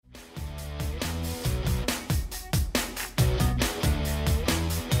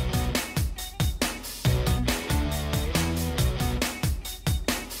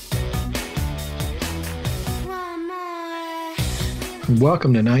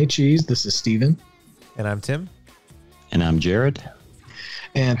Welcome to Night Cheese. This is Steven. And I'm Tim. And I'm Jared.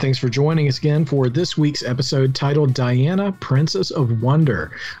 And thanks for joining us again for this week's episode titled Diana, Princess of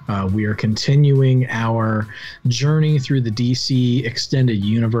Wonder. We are continuing our journey through the DC extended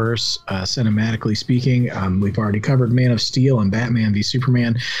universe, cinematically speaking. We've already covered Man of Steel and Batman v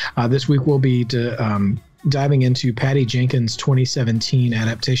Superman. This week we'll be diving into Patty Jenkins' 2017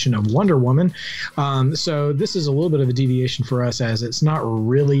 adaptation of Wonder Woman. So this is a little bit of a deviation for us, as it's not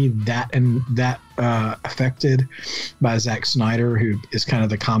really that affected by Zack Snyder, who is kind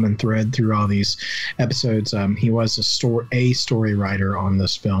of the common thread through all these episodes. He was a story writer on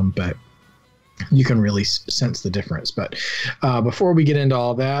this film, but you can really sense the difference. But before we get into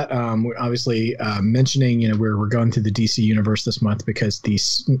all that, we're obviously mentioning, we're going through the DC universe this month because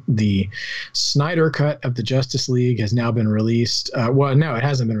the Snyder cut of the Justice League has now been released. Well, no, it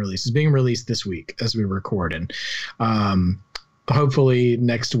hasn't been released. It's being released this week as we record. And hopefully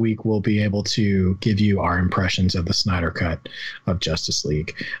next week we'll be able to give you our impressions of the Snyder cut of Justice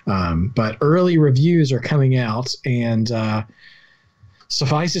League. But early reviews are coming out, and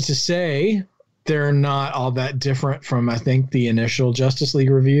suffice it to say, they're not all that different from, I think, the initial Justice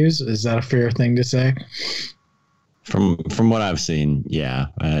League reviews. Is that a fair thing to say? From what I've seen, yeah.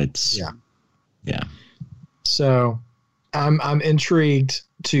 Yeah. So I'm intrigued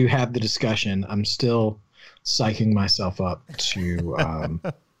to have the discussion. I'm still psyching myself up to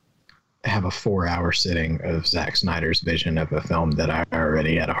have a 4-hour sitting of Zack Snyder's vision of a film that I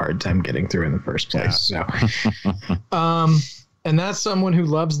already had a hard time getting through in the first place. Yeah. So, and that's someone who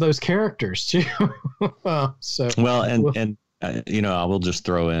loves those characters too. I will just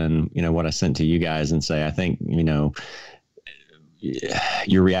throw in, what I sent to you guys and say, I think,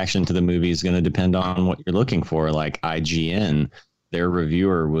 your reaction to the movie is going to depend on what you're looking for. Like IGN, their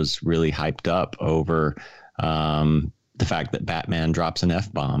reviewer was really hyped up over the fact that Batman drops an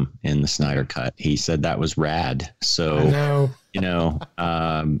F-bomb in the Snyder cut. He said that was rad. So,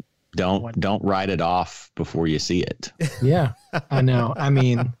 don't write it off before you see it. Yeah, I know. I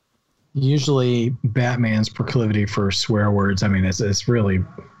mean, usually Batman's proclivity for swear words, it's really,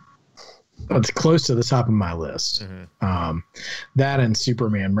 it's close to the top of my list. Mm-hmm. That and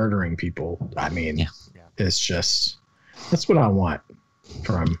Superman murdering people. It's just, that's what I want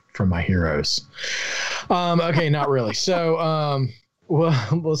from my heroes. Okay, not really. So,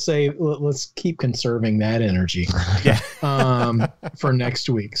 we'll say let's keep conserving that energy for next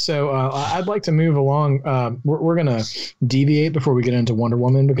week. So I'd like to move along. We're going to deviate before we get into Wonder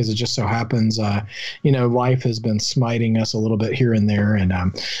Woman, because it just so happens, life has been smiting us a little bit here and there. And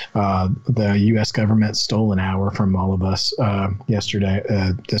the U.S. government stole an hour from all of us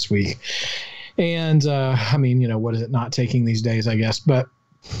this week. And what is it not taking these days, I guess. But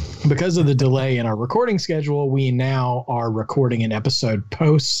because of the delay in our recording schedule, we now are recording an episode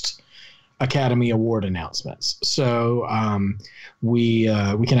post Academy Award announcements. So we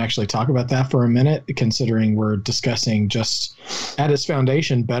can actually talk about that for a minute, considering we're discussing just at its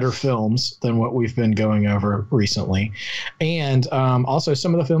foundation better films than what we've been going over recently. And also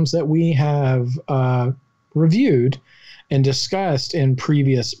some of the films that we have reviewed and discussed in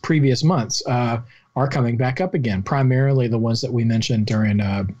previous months are coming back up again, primarily the ones that we mentioned during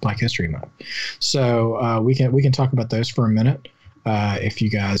Black History Month. So we can talk about those for a minute if you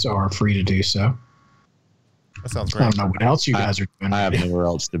guys are free to do so. That sounds great. I don't know what else you guys are doing. I have nowhere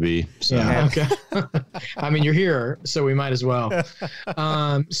else to be. So. Yeah, okay. You're here, so we might as well.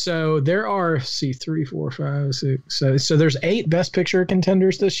 So there are, 3, 4, 5, 6, 7. So there's 8 Best Picture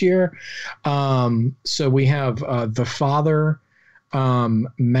contenders this year. So we have The Father,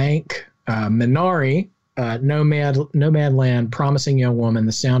 Mank, Minari, Nomadland, Promising Young Woman,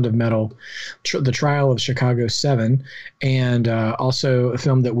 The Sound of Metal, The Trial of Chicago 7, and also a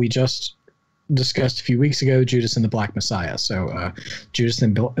film that we just discussed a few weeks ago, Judas and the Black Messiah. So Judas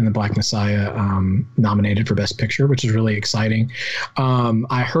and the Black Messiah nominated for Best Picture, which is really exciting.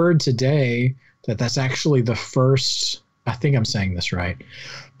 I heard today that that's actually the first, I think I'm saying this right,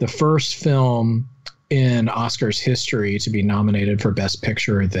 the first film in Oscars history to be nominated for Best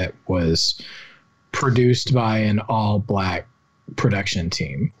Picture that was produced by an all-black production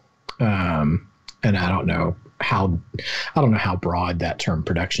team. And I don't know how broad that term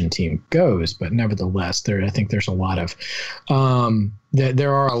production team goes, but nevertheless, I think there's a lot of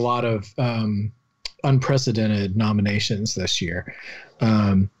there are a lot of unprecedented nominations this year.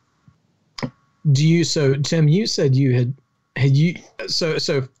 So Tim, you said you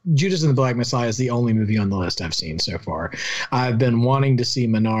so Judas and the Black Messiah is the only movie on the list I've seen so far. I've been wanting to see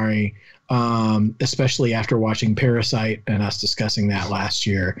Minari, especially after watching Parasite and us discussing that last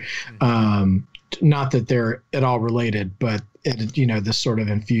year. not that they're at all related, but this sort of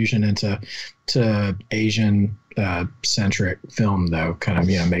infusion into Asian centric film, though, kind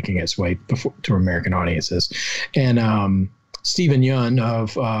of making its way to American audiences. And Stephen Yeun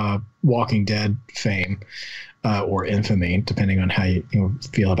of Walking Dead fame, or infamy, depending on how you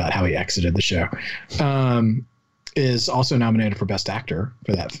feel about how he exited the show, is also nominated for Best Actor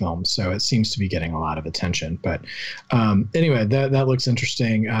for that film. So it seems to be getting a lot of attention. But anyway, that looks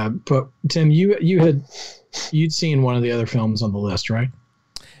interesting. But Tim, you'd seen one of the other films on the list, right?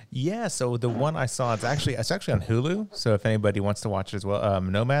 Yeah. So the one I saw, it's actually on Hulu. So if anybody wants to watch it as well,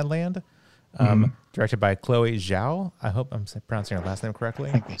 Nomadland, directed by Chloe Zhao. I hope I'm pronouncing her last name correctly.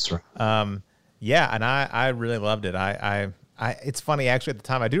 I think that's right. Yeah, and I really loved it. It's funny, actually, at the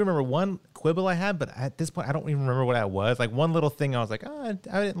time, I do remember one quibble I had, but at this point, I don't even remember what that was. Like, one little thing, I was like, I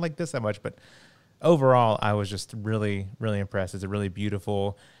didn't like this that much. But overall, I was just really, really impressed. It's a really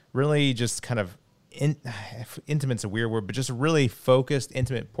beautiful, really just kind of, intimate's a weird word, but just a really focused,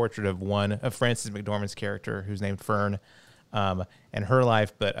 intimate portrait of Frances McDormand's character, who's named Fern, and her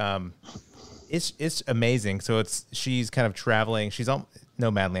life. But it's amazing. So she's kind of traveling. She's on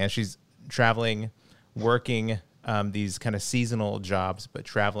Nomadland. She's traveling, working these kind of seasonal jobs, but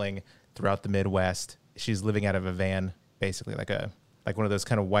traveling throughout the Midwest. She's living out of a van, basically like one of those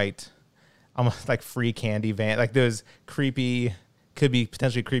kind of white, almost like free candy van, like those creepy, could be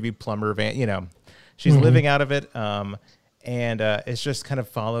potentially creepy plumber van. She's living out of it, and it just kind of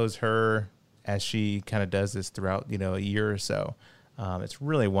follows her as she kind of does this throughout a year or so. It's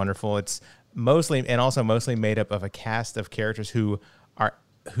really wonderful. It's mostly made up of a cast of characters who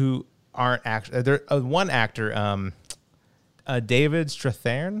aren't actually. There one actor, David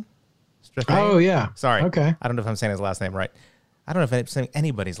Strathairn. Oh yeah, sorry. Okay, I don't know if I'm saying his last name right. I don't know if I'm saying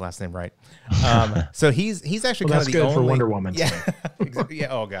anybody's last name right. So he's actually kind of the only for Wonder Woman. Yeah, yeah.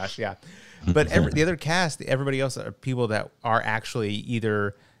 Oh gosh, yeah. But the other cast, everybody else are people that are actually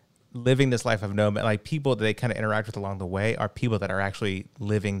either living this life of nomad, like people that they kind of interact with along the way are people that are actually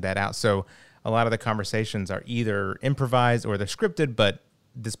living that out. So a lot of the conversations are either improvised or they're scripted, but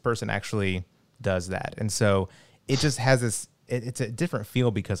this person actually does that. And so it just has this, it's a different feel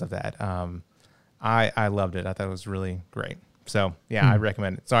because of that. I loved it. I thought it was really great. So yeah, I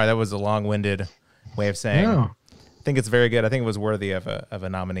recommend it. Sorry, that was a long-winded way of saying, I think it's very good. I think it was worthy of a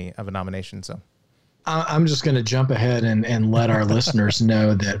nomination. So I'm just going to jump ahead and let our listeners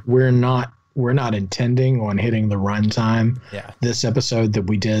know that we're not intending on hitting the runtime this episode that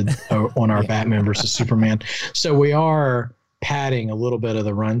we did on our Batman versus Superman. So we are padding a little bit of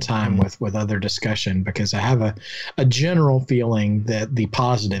the runtime with other discussion, because I have a general feeling that the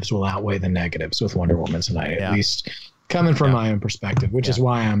positives will outweigh the negatives with Wonder Woman tonight, at least coming from my own perspective, which is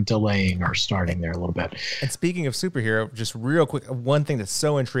why I'm delaying or starting there a little bit. And speaking of superhero, just real quick, one thing that's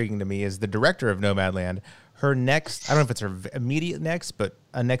so intriguing to me is the director of Nomadland. Her next, I don't know if it's her immediate next, but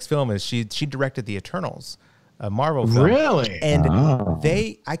a next film is she directed The Eternals, a Marvel film. Really? And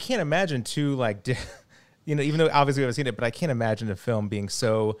I can't imagine even though obviously we haven't seen it, but I can't imagine a film being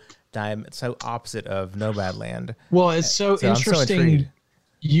so opposite of Nomadland. Well, it's so interesting.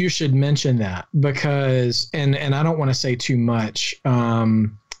 You should mention that because, and I don't want to say too much,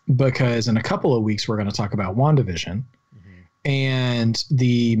 because in a couple of weeks we're going to talk about WandaVision, and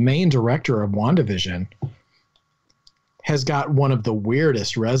the main director of WandaVision has got one of the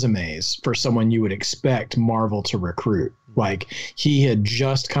weirdest resumes for someone you would expect Marvel to recruit. Like, he had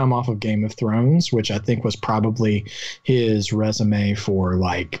just come off of Game of Thrones, which I think was probably his resume for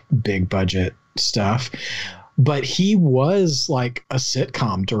like big budget stuff. But he was like a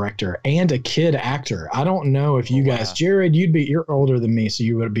sitcom director and a kid actor. I don't know if you guys, Jared, you're older than me, so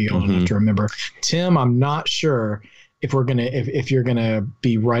you would be old enough to remember. Tim, I'm not sure if you're gonna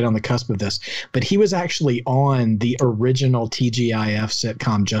be right on the cusp of this, but he was actually on the original TGIF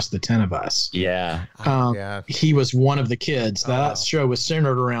sitcom Just the 10 of Us. Yeah. He was one of the kids. That show was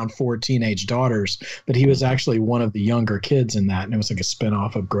centered around 4 teenage daughters, but he was actually one of the younger kids in that, and it was like a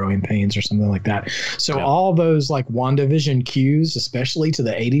spinoff of Growing Pains or something like that. So all those like WandaVision cues, especially to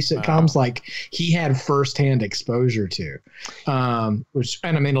the 80s sitcoms, like he had firsthand exposure to, which,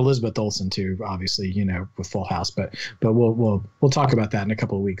 and I mean Elizabeth Olsen too, obviously, with Full House, but we'll talk about that in a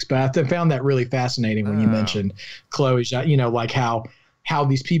couple of weeks. But I found that really fascinating when you mentioned Chloe, like how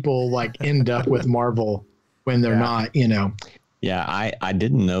these people like end up with Marvel when they're not, Yeah, I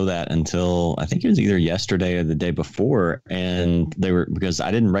didn't know that until I think it was either yesterday or the day before, and because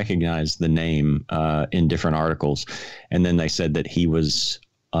I didn't recognize the name in different articles, and then they said that he was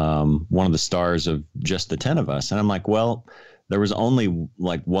one of the stars of Just the 10 of Us, and I'm like, well, there was only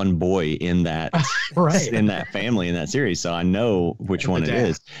like one boy in that Right. in that family in that series, so I know which one it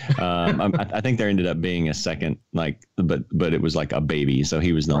is. I think there ended up being a second, like, but it was like a baby, so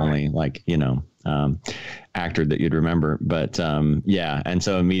he was the only, like, actor that you'd remember. But yeah, and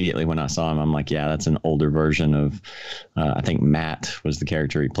so immediately when I saw him, I'm like, yeah, that's an older version of I think Matt was the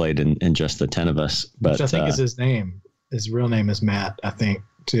character he played in Just the 10 of Us. But which I think is his name. His real name is Matt, I think,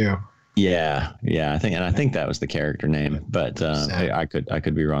 too. Yeah, I think that was the character name, but I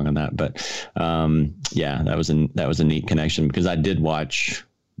could be wrong on that. But yeah, that was a neat connection, because I did watch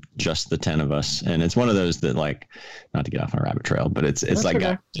Just the 10 of Us, and it's one of those that, like, not to get off on a rabbit trail, but it's like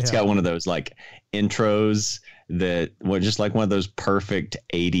okay. It's got one of those like intros that were just like one of those perfect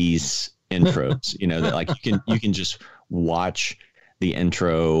 80s intros, that like you can just watch the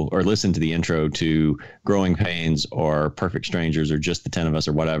intro or listen to the intro to Growing Pains or Perfect Strangers or Just the 10 of Us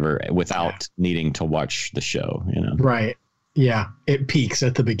or whatever without needing to watch the show, Right. Yeah. It peaks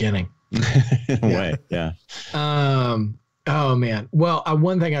at the beginning. In a way. Yeah. Oh man. Well,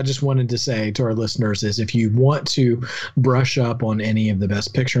 one thing I just wanted to say to our listeners is, if you want to brush up on any of the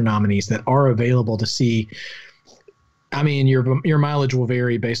Best Picture nominees that are available to see, I mean, your mileage will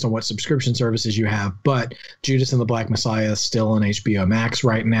vary based on what subscription services you have, but Judas and the Black Messiah is still on HBO Max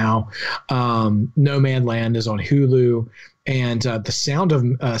right now. Nomadland is on Hulu, and the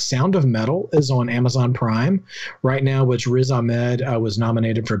Sound of Metal is on Amazon Prime right now, which Riz Ahmed was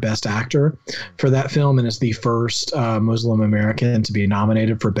nominated for Best Actor for that film, and is the first Muslim American to be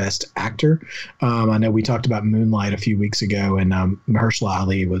nominated for Best Actor. I know we talked about Moonlight a few weeks ago, and Mahershala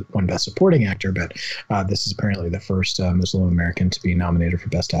Ali won Best Supporting Actor, but this is apparently the first Muslim American to be nominated for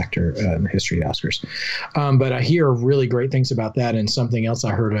Best Actor in the history of the Oscars. But I hear really great things about that, and something else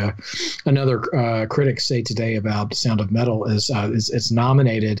I heard another critic say today about Sound of Metal is it's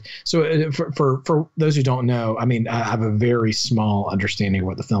nominated. So for those who don't know, I mean, I have a very small understanding of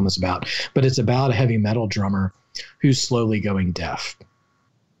what the film is about, but it's about a heavy metal drummer who's slowly going deaf.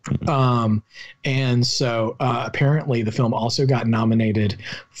 And so apparently the film also got nominated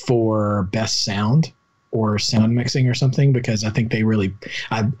for Best Sound or sound mixing or something, because I think they really,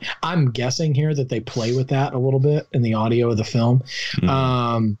 I'm guessing here that they play with that a little bit in the audio of the film.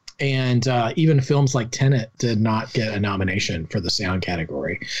 And even films like Tenet did not get a nomination for the sound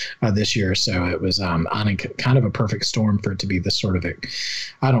category this year. So it was on kind of a perfect storm for it to be this sort of,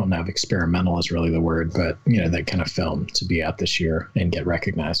 I don't know if experimental is really the word, but that kind of film to be out this year and get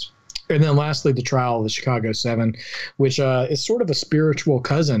recognized. And then lastly, The Trial of the Chicago 7, which is sort of a spiritual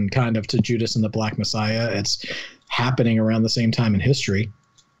cousin kind of to Judas and the Black Messiah. It's happening around the same time in history.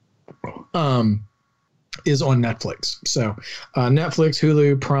 Is on Netflix. So Netflix,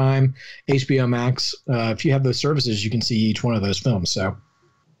 Hulu, Prime, HBO Max. If you have those services, you can see each one of those films. So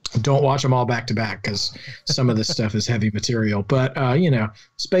don't watch them all back to back, because some of this stuff is heavy material. But,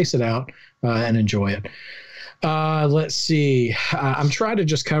 space it out and enjoy it. Let's see. I'm trying to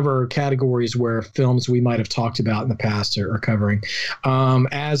just cover categories where films we might have talked about in the past are covering.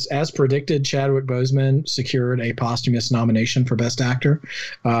 As predicted, Chadwick Boseman secured a posthumous nomination for Best Actor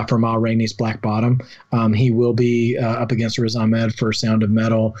for Ma Rainey's Black Bottom. He will be up against Riz Ahmed for Sound of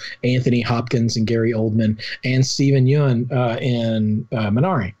Metal, Anthony Hopkins and Gary Oldman, and Steven Yeun in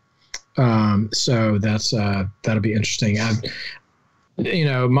Minari. So that'll be interesting.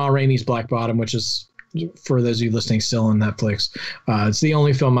 Ma Rainey's Black Bottom, which is, for those of you listening, still on Netflix. It's the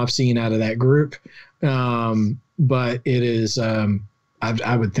only film I've seen out of that group. But it is,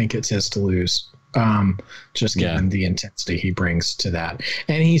 I would think it's his to lose, just given the intensity he brings to that.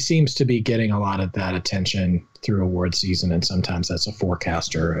 And he seems to be getting a lot of that attention through award season, and sometimes that's a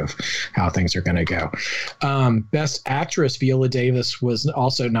forecaster of how things are going to go. Best Actress, Viola Davis was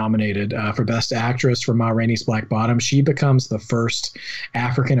also nominated for Best Actress for Ma Rainey's Black Bottom. She becomes the first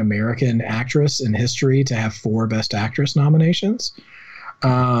African-American actress in history to have 4 Best Actress nominations.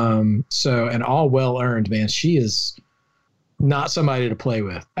 And all well-earned, man. She is not somebody to play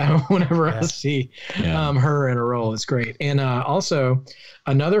with. Whenever I see her in a role, it's great. And also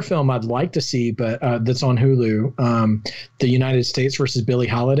another film I'd like to see, but that's on Hulu, The United States versus Billie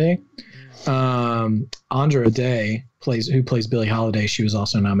Holiday. Andra Day who plays Billie Holiday. She was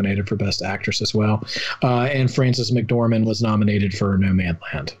also nominated for Best Actress as well. And Frances McDormand was nominated for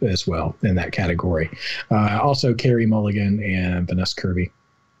Nomadland as well in that category. Also Carey Mulligan and Vanessa Kirby.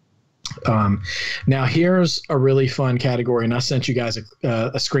 Now here's a really fun category, and I sent you guys a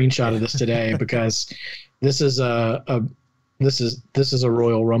screenshot of this today because this is a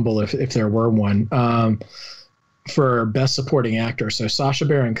Royal Rumble if there were one, for Best Supporting Actor. So Sacha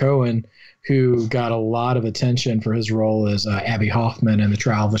Baron Cohen who got a lot of attention for his role as Abby Hoffman in The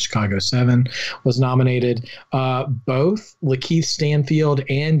Trial of the Chicago 7, was nominated. Both Lakeith Stanfield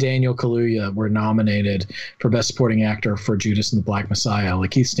and Daniel Kaluuya were nominated for Best Supporting Actor for Judas and the Black Messiah.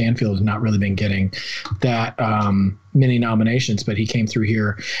 Lakeith Stanfield has not really been getting that many nominations, but he came through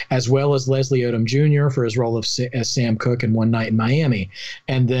here, as well as Leslie Odom Jr. for his role as Sam Cooke in One Night in Miami,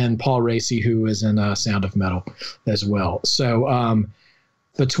 and then Paul Raci, who was in Sound of Metal as well. So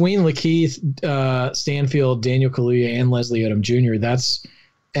between Lakeith Stanfield, Daniel Kaluuya, and Leslie Odom Jr.,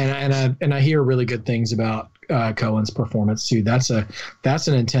 and I hear really good things about Cohen's performance too. That's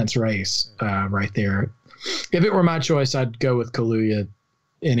an intense race right there. If it were my choice, I'd go with Kaluuya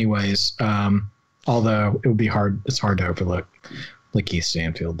anyways. Although it would be hard. It's hard to overlook Lakeith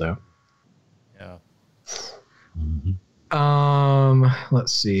Stanfield though. Yeah.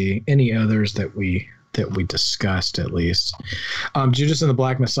 Let's see. Any others that we discussed at least. Judas and the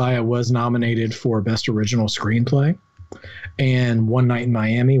Black Messiah was nominated for Best Original Screenplay, and One Night in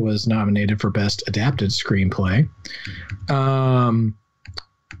Miami was nominated for Best Adapted Screenplay.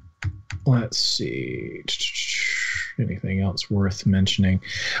 Let's see. Anything else worth mentioning?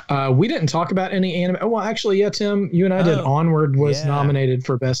 We didn't talk about any anime. Oh, well, actually, yeah, Tim, you and I did. Onward was nominated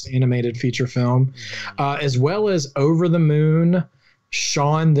for Best Animated Feature Film, as well as Over the Moon,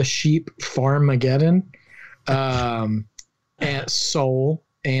 Shaun the Sheep Farmageddon, and Soul,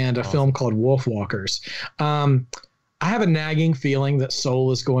 and a film called Wolfwalkers. I have a nagging feeling that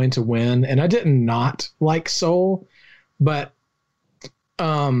Soul is going to win, and I did not like Soul, but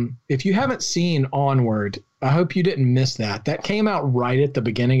if you haven't seen Onward, I hope you didn't miss that. That came out right at the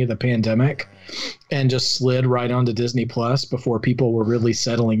beginning of the pandemic and just slid right onto Disney Plus before people were really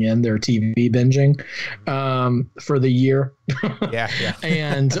settling in their TV binging for the year. Yeah.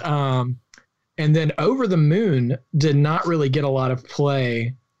 And then Over the Moon did not really get a lot of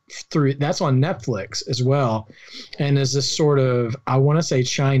play through. That's on Netflix as well, and is this sort of, I want to say,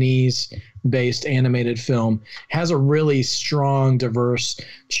 Chinese-based animated film. Has a really strong, diverse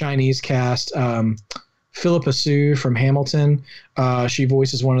Chinese cast. Philippa Sue from Hamilton, she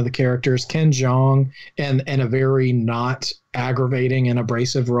voices one of the characters. Ken Jeong, and a very not aggravating and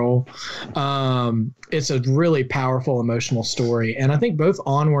abrasive role. It's a really powerful, emotional story, and I think both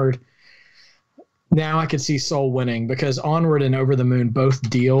Onward. Now I could see Soul winning, because Onward and Over the Moon both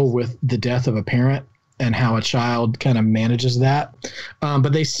deal with the death of a parent and how a child kind of manages that.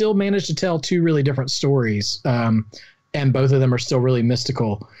 But they still manage to tell two really different stories. And both of them are still really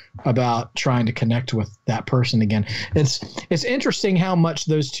mystical about trying to connect with that person again. It's interesting how much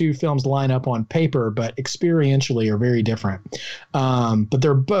those two films line up on paper, but experientially are very different. But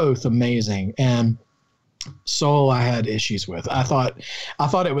they're both amazing. And Soul, I had issues with. I thought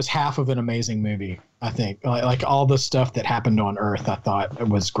it was half of an amazing movie. I think like all the stuff that happened on Earth, I thought it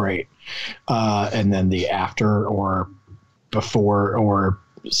was great. And then the after or before or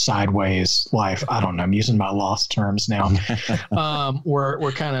sideways life, I don't know, I'm using my lost terms now,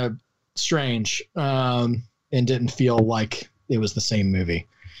 were kind of strange, and didn't feel like it was the same movie.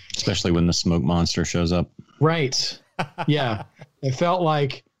 Especially when the smoke monster shows up. Right. Yeah. It felt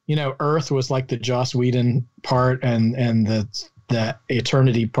like, Earth was like the Joss Whedon part, and the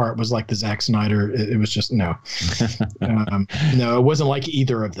Eternity part was like the Zack Snyder. It was just, no. No, it wasn't like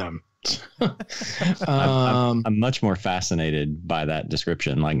either of them. I'm much more fascinated by that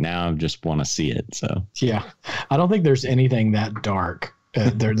description. Like now I just want to see it. So yeah, I don't think there's anything that dark.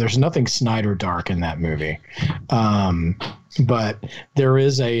 There's nothing Snyder dark in that movie. But there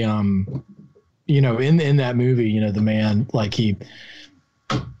is a, in that movie, the man, like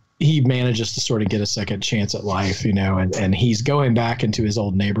he manages to sort of get a second chance at life, and he's going back into his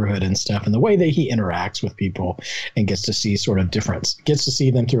old neighborhood and stuff. And the way that he interacts with people and gets to see sort of difference, gets to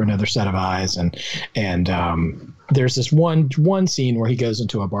see them through another set of eyes. And there's this one scene where he goes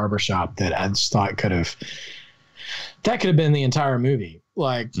into a barbershop that I just thought could have been the entire movie.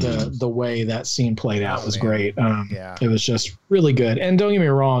 Like the way that scene played out was great. It was just really good. And don't get me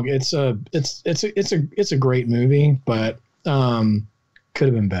wrong, it's a great movie, but could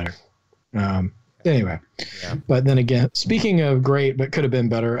have been better. Anyway, but then again, speaking of great but could have been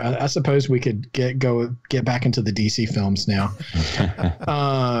better, I suppose we could get back into the DC films now.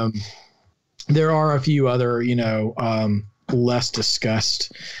 There are a few other, less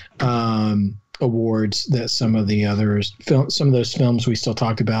discussed awards that some of those films we still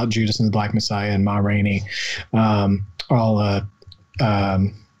talked about, Judas and the Black Messiah and Ma Rainey, all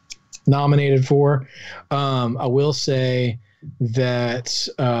nominated for. I will say that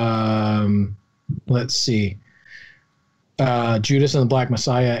let's see, Judas and the Black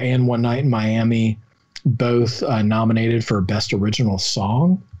Messiah and One Night in Miami both nominated for Best Original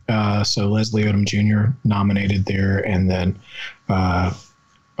Song. So Leslie Odom Jr. nominated there, and then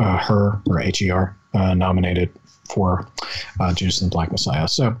her, or HER, nominated for Judas and the Black Messiah.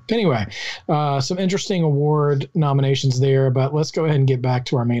 So anyway, some interesting award nominations there, but let's go ahead and get back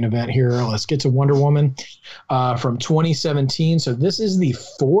to our main event here. Let's get to Wonder Woman from 2017. So this is the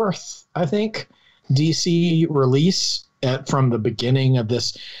fourth, I think, DC release from the beginning of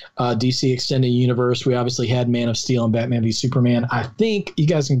this DC extended universe. We obviously had Man of Steel and Batman v Superman. I think, you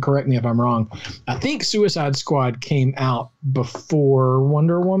guys can correct me if I'm wrong, I think Suicide Squad came out before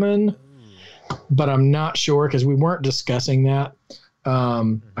Wonder Woman, but I'm not sure because we weren't discussing that.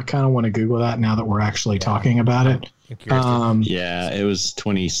 I kind of want to Google that now that we're actually talking about it. Yeah, it was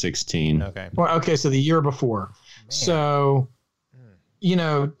 2016. Okay. Well, okay, so the year before. Man. So, you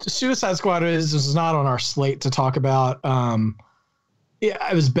know, Suicide Squad is not on our slate to talk about. Yeah,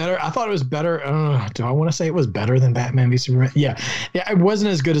 it was better. I thought it was better. Do I want to say it was better than Batman v Superman? Yeah, it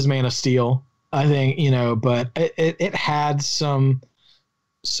wasn't as good as Man of Steel, I think, you know, but it had some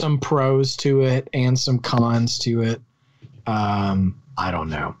pros to it and some cons to it. I don't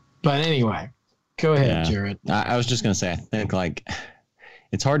know, but anyway, go ahead, Jared. I was just gonna say, I think like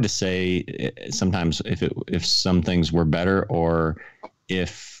it's hard to say sometimes if some things were better or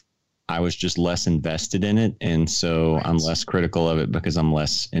if I was just less invested in it, and so I'm less critical of it because I'm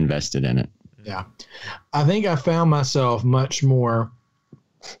less invested in it. Yeah, I think I found myself much more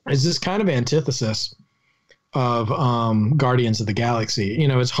as this kind of antithesis of Guardians of the Galaxy. You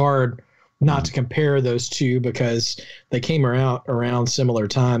know, it's hard not to compare those two because they came around similar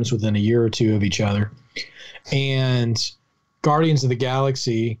times within a year or two of each other. And Guardians of the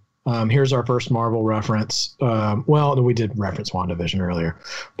Galaxy, here's our first Marvel reference. Well, we did reference WandaVision earlier,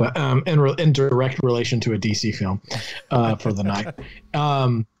 but in direct relation to a DC film for the night.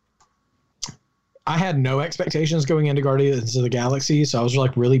 I had no expectations going into Guardians of the Galaxy, so I was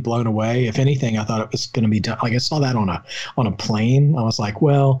like really blown away. If anything, I thought it was going to be done. Like I saw that on a plane. I was like,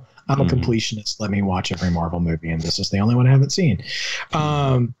 well, I'm a completionist. Let me watch every Marvel movie, and this is the only one I haven't seen.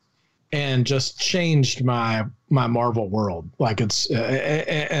 And just changed my Marvel world. Like it's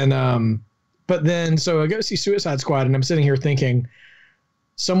but then so I go see Suicide Squad, and I'm sitting here thinking,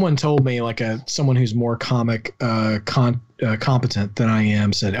 someone told me, like someone who's more comic competent than I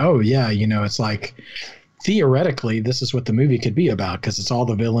am, said, "Oh yeah, you know, it's like theoretically this is what the movie could be about because it's all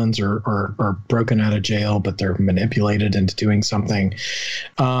the villains are broken out of jail, but they're manipulated into doing something,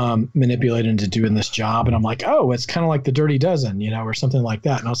 manipulated into doing this job." And I'm like, oh, it's kind of like the Dirty Dozen, you know, or something like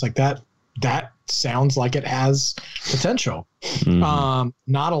that. And I was like, that sounds like it has potential.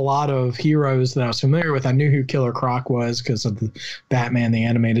 Not a lot of heroes that I was familiar with. I knew who Killer Croc was because of the Batman the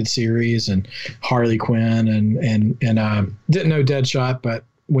Animated Series and Harley Quinn and didn't know Deadshot, but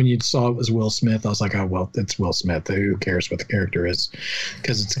when you saw it was Will Smith, I was like, oh, well, it's Will Smith. Who cares what the character is?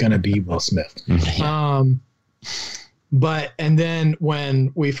 Because it's going to be Will Smith. But, and then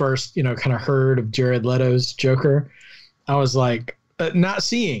when we first, you know, kind of heard of Jared Leto's Joker, I was like, not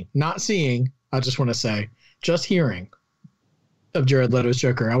seeing, I just want to say, just hearing of Jared Leto's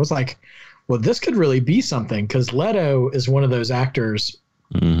Joker, I was like, well, this could really be something because Leto is one of those actors.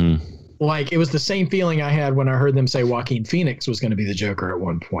 Like, it was the same feeling I had when I heard them say Joaquin Phoenix was going to be the Joker at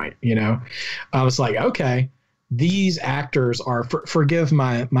one point, you know? I was like, okay, these actors are, forgive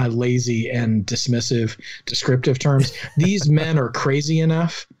my lazy and dismissive descriptive terms, these men are crazy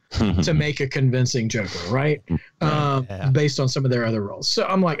enough to make a convincing Joker, right? Based on some of their other roles. So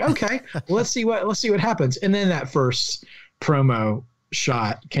I'm like, okay, well, let's see what happens. And then that first promo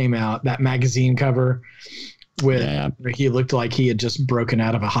shot came out, that magazine cover with he looked like he had just broken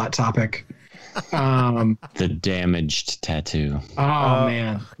out of a Hot Topic. The damaged tattoo. Oh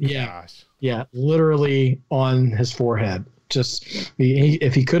man. Yeah. Gosh. Yeah. Literally on his forehead. Just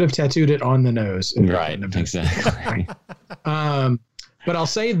if he could have tattooed it on the nose. Right. Exactly. But I'll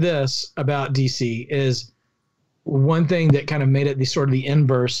say this about DC is one thing that kind of made it the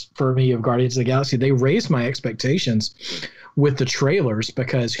inverse for me of Guardians of the Galaxy. They raised my expectations with the trailers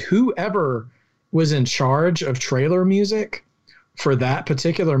because whoever was in charge of trailer music for that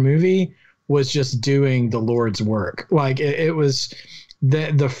particular movie was just doing the Lord's work. Like it was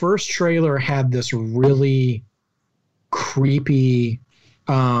the first trailer had this really creepy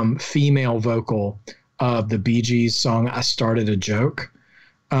female vocal of the Bee Gees song "I Started a Joke,"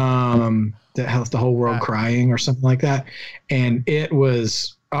 that has the whole world crying or something like that, and it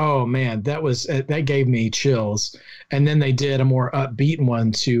was, oh man, that gave me chills. And then they did a more upbeat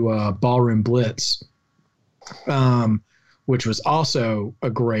one to Ballroom Blitz, which was also a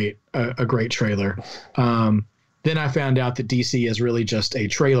great trailer. Then I found out that DC is really just a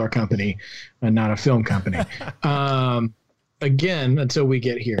trailer company and not a film company. again until we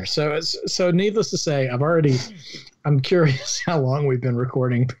get here. So needless to say, I'm curious how long we've been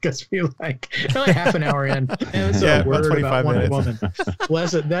recording because we're like half an hour in. And it's a word about Wonder Woman.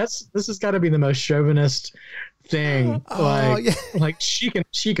 Bless it. This has got to be the most chauvinist thing. Like she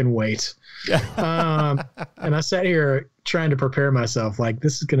can wait. And I sat here trying to prepare myself like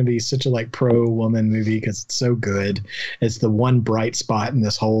this is going to be such a like pro woman movie because it's so good. It's the one bright spot in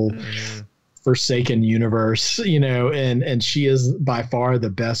this whole Forsaken universe, you know, and she is by far the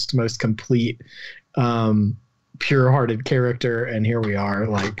best, most complete, pure-hearted character, and here we are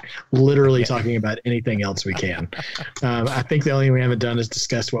like literally talking about anything else we can. I think the only thing we haven't done is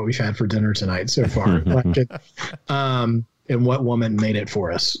discuss what we've had for dinner tonight so far, and what woman made it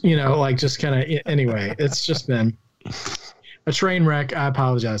for us, you know, like just kind of anyway, it's just been a train wreck. I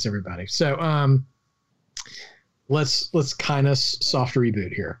apologize everybody. So let's kind of soft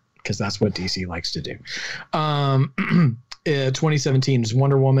reboot here because that's what DC likes to do. 2017 is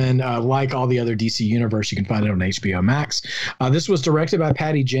Wonder Woman. Like all the other DC universe, you can find it on HBO Max. This was directed by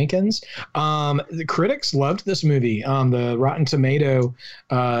Patty Jenkins. The critics loved this movie. The Rotten Tomato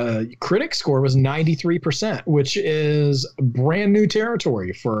critic score was 93%, which is brand new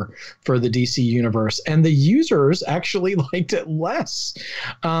territory for the DC universe. And the users actually liked it less.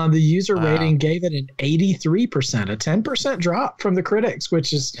 The user rating gave it an 83%, a 10% drop from the critics,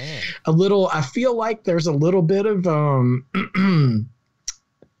 which is a little. I feel like there's a little bit of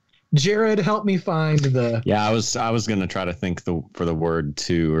Jared, help me find the. Yeah, I was gonna try to think for the word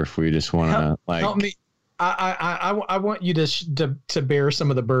too, or if we just want to like help me. I want you to bear some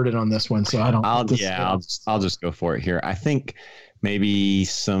of the burden on this one, so I don't. I'll just go for it here. I think maybe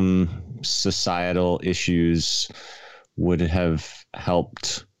some societal issues would have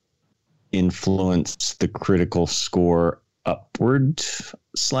helped influence the critical score upward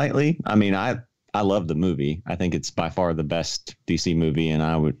slightly. I mean, I love the movie. I think it's by far the best DC movie, and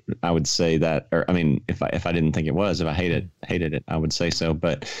I would say that. Or I mean, if I didn't think it was, if I hated it, I would say so.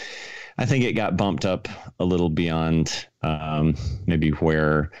 But I think it got bumped up a little beyond maybe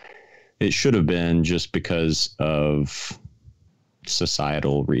where it should have been, just because of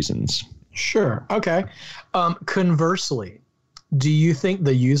societal reasons. Sure. Okay. Conversely, do you think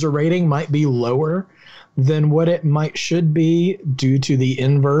the user rating might be lower than what it should be due to the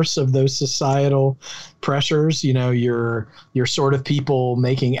inverse of those societal pressures? You know, your sort of people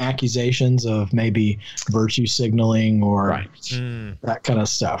making accusations of maybe virtue signaling or that kind of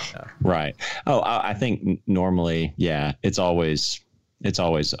stuff. Right. Oh, I think normally, yeah, it's always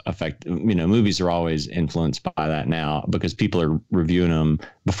movies are always influenced by that now because people are reviewing them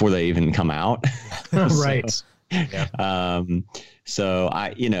before they even come out. Right. Yeah. So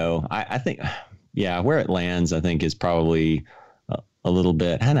I think, yeah, where it lands, I think is probably a little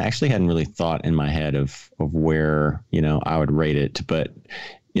bit. I hadn't really thought in my head of where, I would rate it, but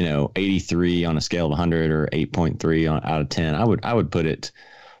 83 on a scale of 100 or 8.3 out of 10, I would put it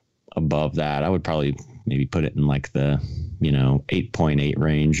above that. I would probably maybe put it in like the 8.8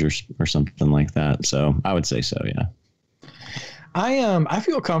 range or something like that. So I would say so, yeah. I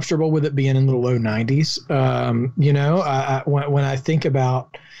feel comfortable with it being in the low 90s. When I think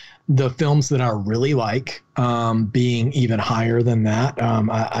about the films that I really like being even higher than that,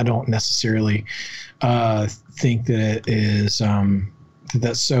 I don't necessarily think that it is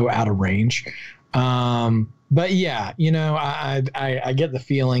that's so out of range. But yeah, I get the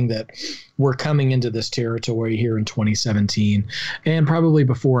feeling that we're coming into this territory here in 2017 and probably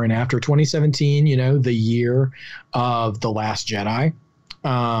before and after 2017, the year of The Last Jedi.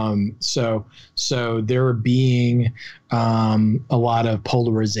 So there being a lot of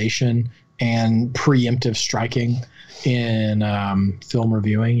polarization and preemptive striking in film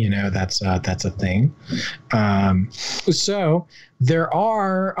reviewing, that's a thing. So there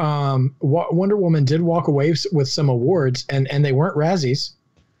are Wonder Woman did walk away with some awards, and they weren't Razzies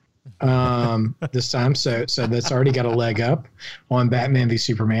this time. So that's already got a leg up on Batman v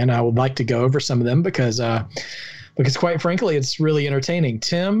Superman. I would like to go over some of them because quite frankly, it's really entertaining.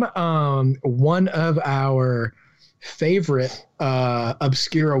 Tim, one of our favorite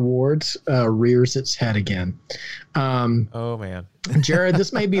obscure awards rears its head again. Oh man. Jared,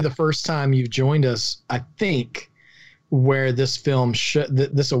 this may be the first time you've joined us, I think, where this film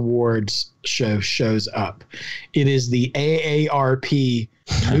this awards show shows up. It is the AARP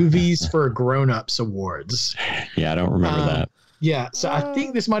Movies for Grown-Ups Awards. Yeah, I don't remember that. Yeah, so I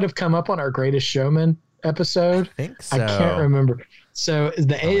think this might have come up on our Greatest Showman episode. I think so. I can't remember. So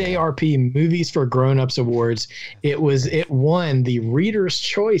the AARP Movies for Grown-Ups Awards, it won the Reader's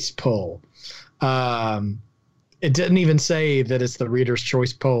Choice poll. it didn't even say that it's the Reader's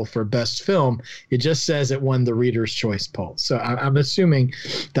Choice poll for best film. It just says it won the Reader's Choice poll. So I'm assuming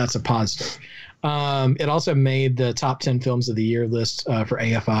that's a positive. It also made the top 10 films of the year list for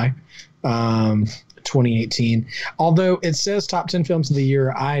AFI 2018. Although it says top 10 films of the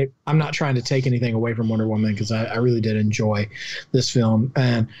year, I'm not trying to take anything away from Wonder Woman because I really did enjoy this film.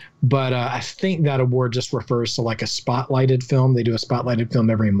 But I think that award just refers to like a spotlighted film. They do a spotlighted film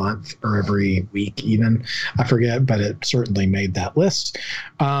every month or every week even. I forget, but it certainly made that list.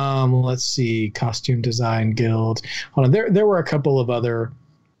 Let's see. Costume Design Guild. Hold on. There were a couple of other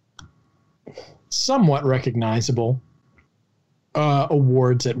somewhat recognizable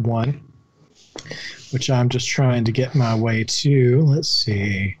awards at one, which I'm just trying to get my way to. Let's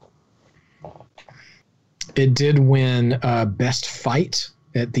see. It did win Best Fight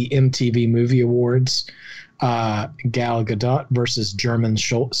at the MTV Movie Awards. Gal Gadot versus German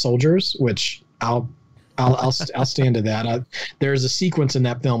soldiers, which I'll stand to that. There's a sequence in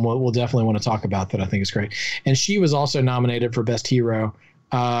that film we'll definitely want to talk about that I think is great. And she was also nominated for Best Hero.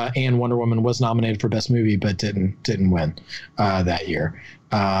 And Wonder Woman was nominated for Best Movie, but didn't win that year.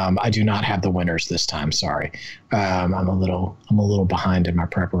 I do not have the winners this time. Sorry, I'm a little behind in my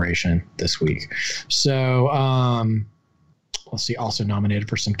preparation this week. So let's see. Also nominated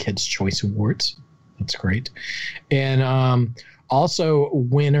for some Kids' Choice Awards. That's great, and also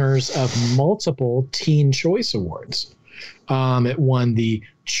winners of multiple Teen Choice Awards. It won the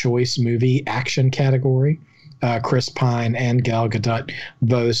Choice Movie Action category. Chris Pine and Gal Gadot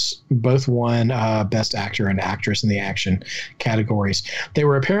both won Best Actor and Actress in the action categories. They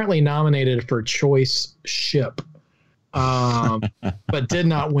were apparently nominated for Choice Ship, but did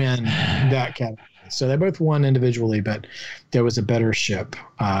not win that category. So they both won individually, but there was a better ship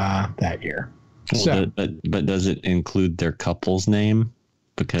that year. Well, So but does it include their couple's name?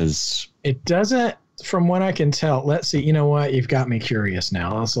 Because it doesn't. From what I can tell, let's see. You know what? You've got me curious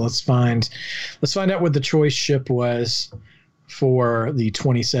now. So let's find out what the choice ship was for the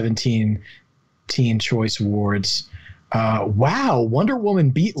 2017 Teen Choice Awards. Wow, Wonder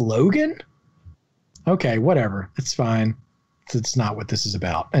Woman beat Logan? Okay, whatever. It's fine. It's not what this is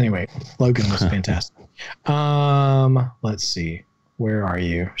about. Anyway, Logan was fantastic. Let's see. Where are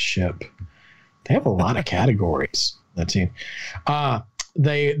you, ship? They have a lot of categories. That team.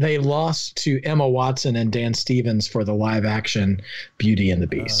 They lost to Emma Watson and Dan Stevens for the live action Beauty and the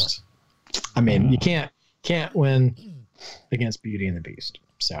Beast. I mean, you can't win against Beauty and the Beast.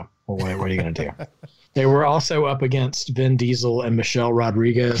 So what are you going to do? They were also up against Vin Diesel and Michelle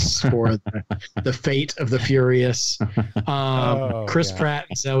Rodriguez for the Fate of the Furious. Chris Pratt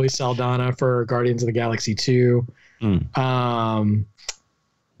and Zoe Saldana for Guardians of the Galaxy 2.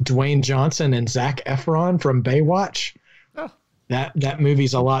 Dwayne Johnson and Zac Efron from Baywatch. That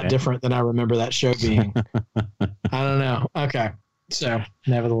movie's a lot different than I remember that show being. I don't know. Okay. So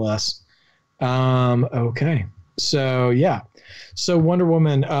nevertheless. Okay. So yeah. So Wonder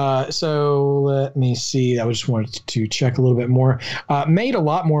Woman. So let me see. I just wanted to check a little bit more. Made a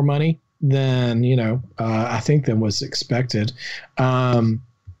lot more money than, I think than was expected.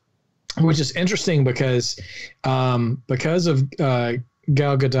 Which is interesting because of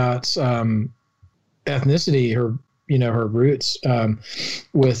Gal Gadot's ethnicity, her roots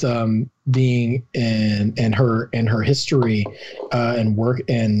with being in her history and work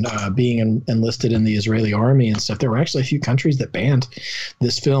and being enlisted in the Israeli army and stuff. There were actually a few countries that banned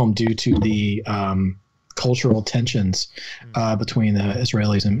this film due to the cultural tensions between the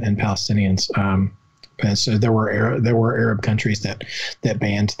Israelis and Palestinians. And so there were Arab countries that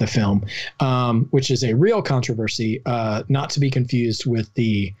banned the film, which is a real controversy, not to be confused with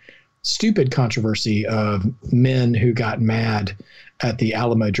the stupid controversy of men who got mad at the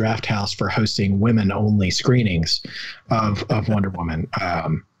Alamo Drafthouse for hosting women-only screenings of Wonder Woman,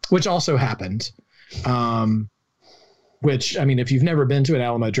 which also happened. Which, I mean, if you've never been to an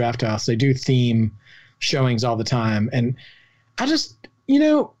Alamo Drafthouse, they do theme showings all the time. And I just,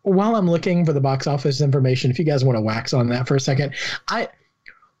 while I'm looking for the box office information, if you guys want to wax on that for a second,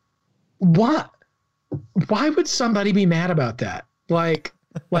 why would somebody be mad about that? Like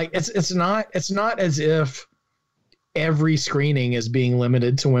it's not as if every screening is being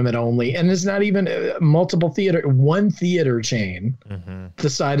limited to women only, and it's not even one theater chain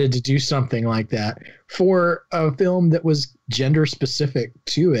decided to do something like that for a film that was gender specific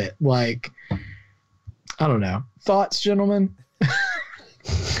to it. Like, I don't know. Thoughts, gentlemen?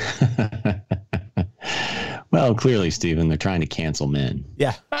 Well, clearly, Stephen, they're trying to cancel men.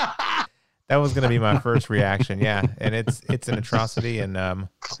 Yeah. That was going to be my first reaction. Yeah. And it's an atrocity. And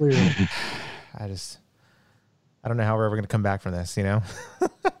clearly, I don't know how we're ever going to come back from this,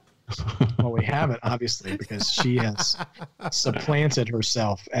 Well, we haven't, obviously, because she has supplanted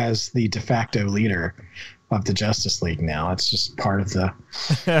herself as the de facto leader of the Justice League now. It's just part of the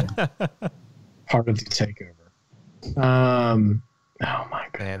takeover. Oh my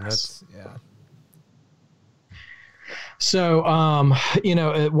goodness. Man, that's yeah. So,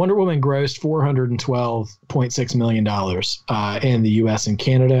 Wonder Woman grossed $412.6 million in the U.S. and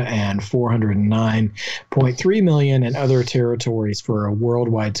Canada, and $409.3 million in other territories, for a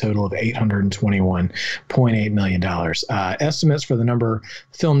worldwide total of $821.8 million. Estimates for the number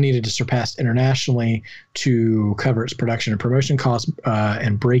film needed to surpass internationally to cover its production and promotion costs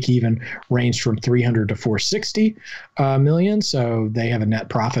and break even ranged from $300 to $460 million. So they have a net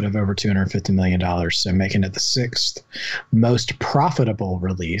profit of over $250 million, so making it the sixth most profitable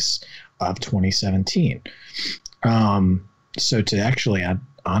release of 2017. So to actually,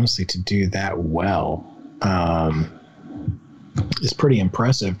 honestly, to do that well is pretty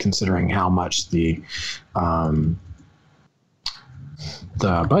impressive, considering how much the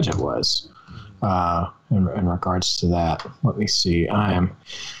budget was in regards to that. Let me see. I am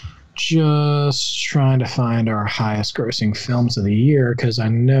just trying to find our highest grossing films of the year, because I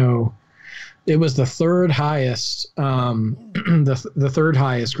know it was the third highest, the third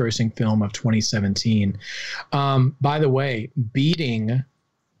highest grossing film of 2017. By the way, beating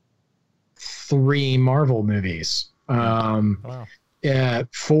 3 Marvel movies. Wow.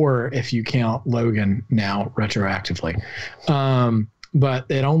 4 if you count Logan now retroactively. But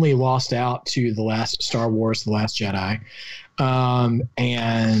it only lost out to the last Star Wars, The Last Jedi,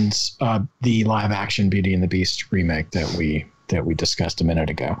 and the live action Beauty and the Beast remake that we discussed a minute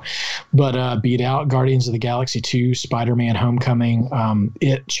ago, but beat out Guardians of the Galaxy 2, Spider-Man Homecoming,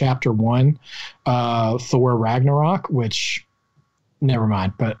 It Chapter 1, Thor Ragnarok, which, never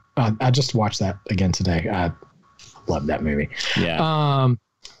mind, but I just watched that again today. I love that movie. Yeah.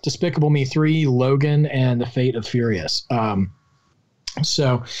 Despicable Me 3, Logan, and The Fate of Furious.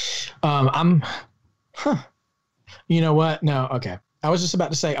 You know what? No, okay. I was just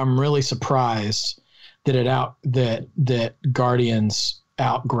about to say, I'm really surprised that Guardians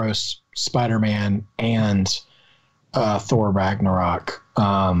outgrossed Spider-Man and Thor Ragnarok.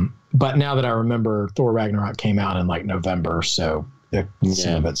 But now that I remember, Thor Ragnarok came out in like November, so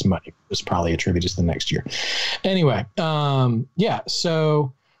some of its money was probably attributed to the next year. Anyway,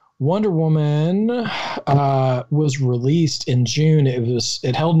 so Wonder Woman was released in June.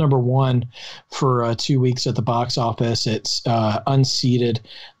 It held number 1 for 2 weeks at the box office. It's unseated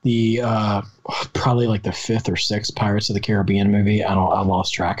the probably like the 5th or 6th Pirates of the Caribbean movie. I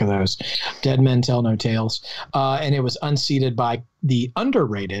lost track of those. Dead Men Tell No Tales, and it was unseated by the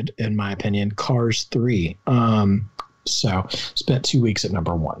underrated, in my opinion, Cars 3. So spent 2 weeks at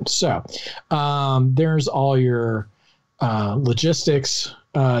number 1. So there's all your logistics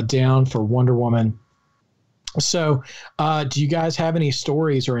down for Wonder Woman. So do you guys have any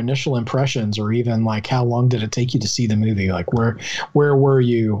stories or initial impressions, or even like how long did it take you to see the movie? Like where were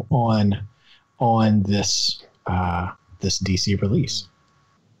you on this this DC release?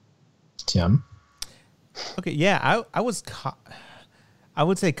 Tim? Okay, yeah, I was I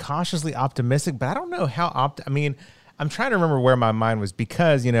would say cautiously optimistic, but I don't know how I mean, I'm trying to remember where my mind was,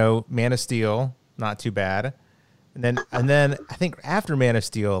 because, Man of Steel, not too bad. And then I think after Man of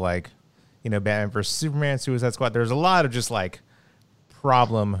Steel, like, Batman vs. Superman, Suicide Squad, there's a lot of just like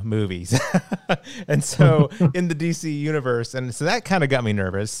problem movies. And so in the DC universe, and so that kind of got me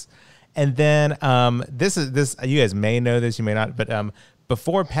nervous. And then this you guys may know this, you may not, but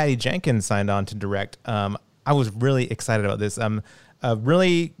before Patty Jenkins signed on to direct, I was really excited about this. A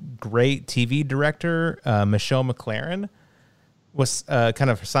really great TV director, Michelle MacLaren, was kind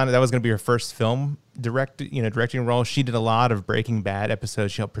of signed. That was going to be her first film directing role. She did a lot of Breaking Bad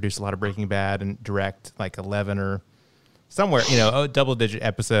episodes. She helped produce a lot of Breaking Bad and direct like 11 or somewhere, double-digit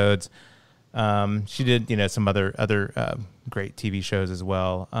episodes. She did, some other great TV shows as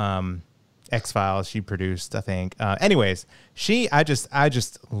well. X-Files she produced, I think. Anyways, I just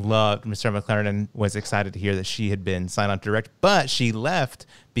loved Mr. McLaren and was excited to hear that she had been signed on to direct, but she left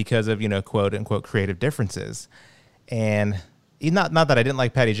because of, quote unquote creative differences. And not that I didn't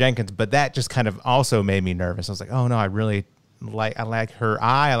like Patty Jenkins, but that just kind of also made me nervous. I was like, oh no, I like her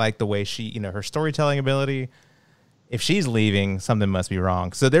eye. I like the way she, her storytelling ability. If she's leaving, something must be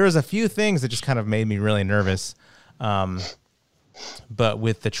wrong. So there was a few things that just kind of made me really nervous. But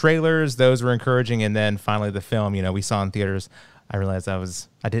with the trailers, those were encouraging. And then finally the film, we saw in theaters, I realized I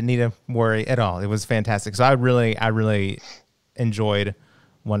didn't need to worry at all. It was fantastic. So I really enjoyed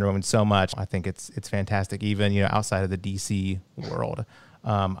Wonder Woman so much. I think it's fantastic, even, outside of the DC world.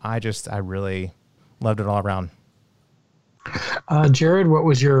 I really loved it all around. Jared, what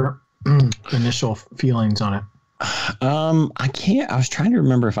was your initial feelings on it? I was trying to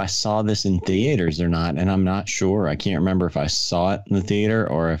remember if I saw this in theaters or not, and I'm not sure. I can't remember if I saw it in the theater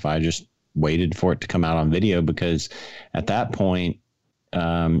or if I just waited for it to come out on video, because at that point,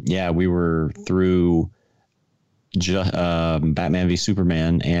 we were through Batman v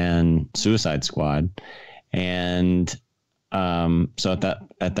Superman and Suicide Squad. And so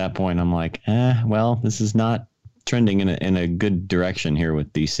at that point, I'm like, well, this is not trending in a good direction here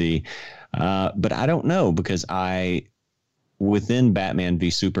with DC. But I don't know, because within Batman v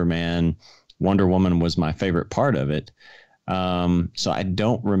Superman, Wonder Woman was my favorite part of it. So I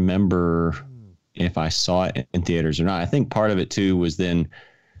don't remember if I saw it in theaters or not. I think part of it too was then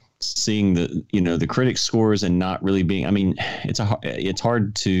seeing the critic scores and not really being, I mean, it's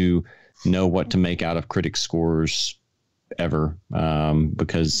hard to know what to make out of critic scores ever,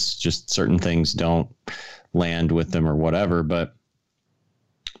 because just certain things don't land with them or whatever. But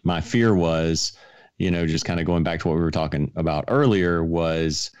my fear was, just kind of going back to what we were talking about earlier,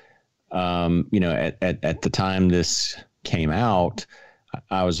 was, at the time this came out,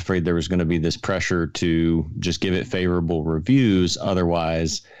 I was afraid there was going to be this pressure to just give it favorable reviews.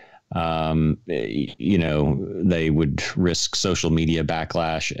 Otherwise, they would risk social media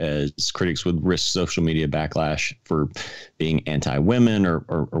backlash, as critics would risk social media backlash for being anti-women or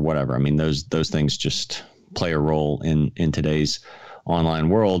whatever. I mean, those things just play a role in today's online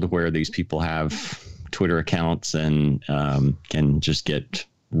world, where these people have Twitter accounts and can just get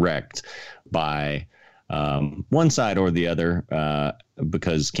wrecked by one side or the other,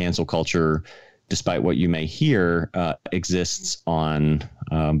 because cancel culture, despite what you may hear, exists on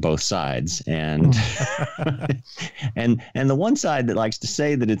both sides. And and the one side that likes to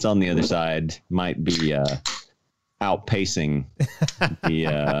say that it's on the other side might be outpacing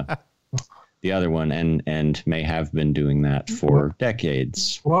the other one, and may have been doing that for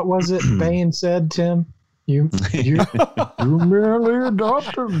decades. What was it Bane said, Tim? You merely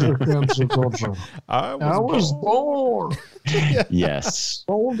adopted the cancel culture. I was born. Yes.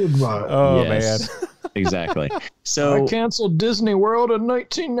 Molded by it. Oh, yes, man. Exactly. So I canceled Disney World in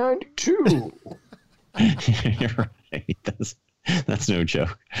 1992. You're right. That's no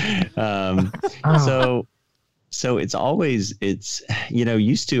joke. So it's always,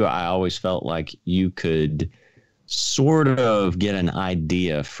 used to, I always felt like you could sort of get an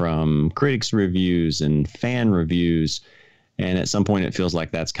idea from critics' reviews and fan reviews. And at some point it feels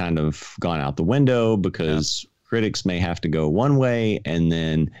like that's kind of gone out the window, because critics may have to go one way and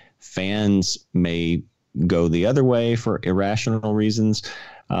then fans may go the other way for irrational reasons.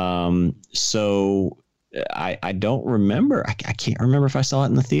 So I don't remember. I can't remember if I saw it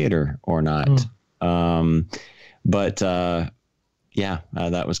in the theater or not. But that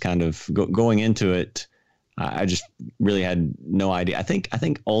was kind of going into it. I just really had no idea. I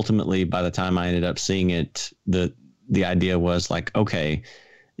think ultimately, by the time I ended up seeing it, the idea was like, okay,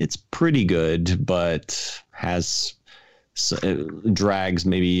 it's pretty good, but drags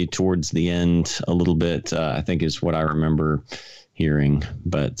maybe towards the end a little bit, I think is what I remember hearing.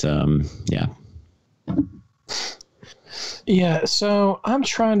 But Yeah, so I'm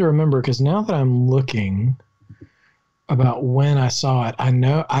trying to remember, because now that I'm looking about when I saw it, I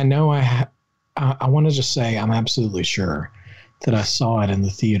want to just say I'm absolutely sure that I saw it in the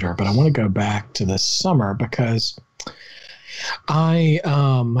theater, but I want to go back to this summer, because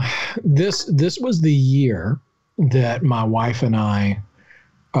this was the year that my wife and I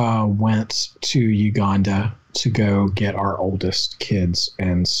went to Uganda to go get our oldest kids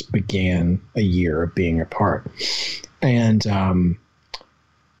and began a year of being apart. And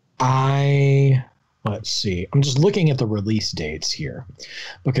let's see, I'm just looking at the release dates here,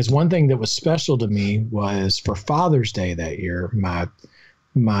 because one thing that was special to me was for Father's Day that year,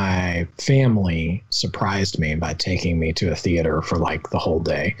 my family surprised me by taking me to a theater for like the whole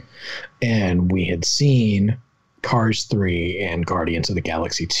day. And we had seen Cars 3 and Guardians of the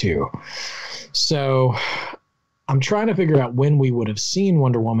Galaxy 2. So I'm trying to figure out when we would have seen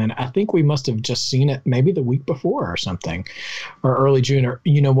Wonder Woman. I think we must have just seen it maybe the week before or something, or early June, or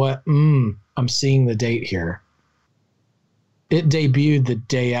you know what? I'm seeing the date here. It debuted the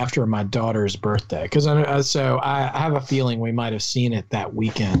day after my daughter's birthday, because so I have a feeling we might have seen it that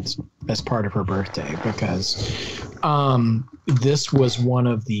weekend as part of her birthday, because this was one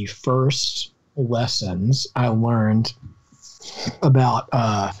of the first lessons I learned about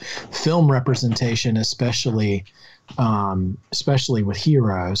film representation, especially with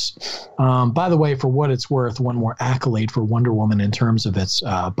heroes. By the way, for what it's worth, one more accolade for Wonder Woman in terms of its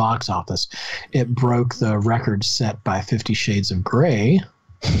box office. It broke the record set by 50 Shades of Grey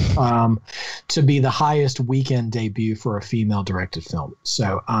to be the highest weekend debut for a female directed film.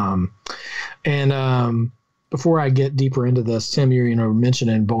 So, before I get deeper into this, Tim, you're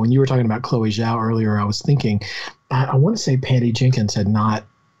mentioning, but when you were talking about Chloe Zhao earlier, I was thinking, I want to say Patty Jenkins had not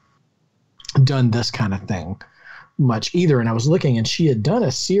done this kind of thing much either. And I was looking, and she had done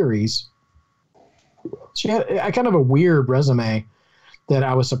a series. She had a kind of a weird resume that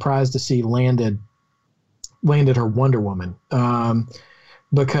I was surprised to see landed her Wonder Woman,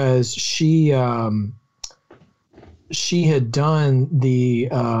 because she had done the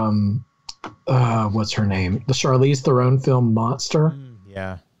what's her name, the Charlize Theron film Monster,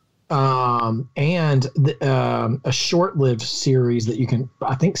 and a short-lived series that you can,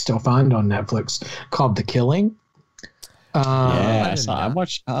 I think, still find on Netflix called The Killing. I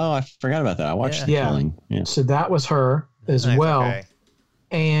watched. Oh, I forgot about that. I watched The Killing. Yeah. So that was her as well. Okay.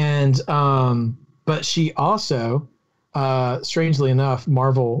 And but she also, strangely enough,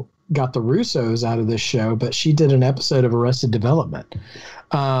 Marvel got the Russos out of this show, but she did an episode of Arrested Development.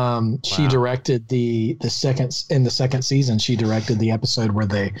 She directed the second season. She directed the episode where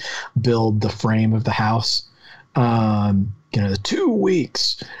they build the frame of the house. The 2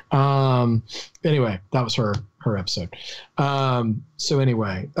 weeks. Anyway, that was her episode. So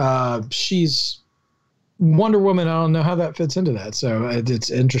anyway, she's Wonder Woman. I don't know how that fits into that. So it's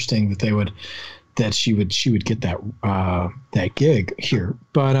interesting that she would get that gig here.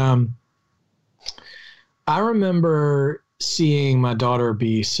 But I remember seeing my daughter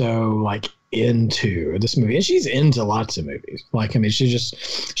be so into this movie, and she's into lots of movies.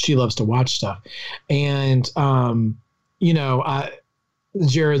 She loves to watch stuff. And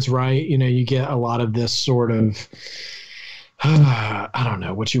Jared's right. You get a lot of this sort of, I don't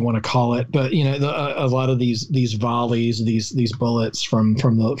know what you want to call it, but a lot of these volleys, these bullets from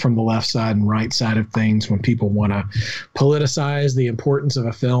the left side and right side of things, when people want to politicize the importance of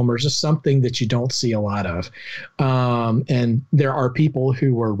a film or just something that you don't see a lot of. And there are people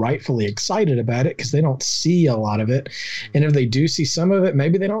who are rightfully excited about it because they don't see a lot of it. And if they do see some of it,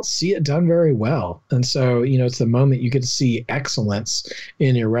 maybe they don't see it done very well. And so, it's the moment you get to see excellence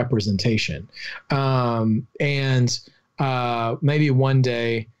in your representation. Maybe one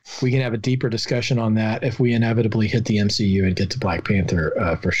day we can have a deeper discussion on that if we inevitably hit the MCU and get to Black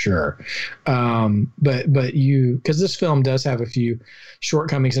Panther, for sure. But because this film does have a few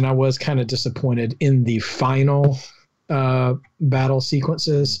shortcomings, and I was kind of disappointed in the final battle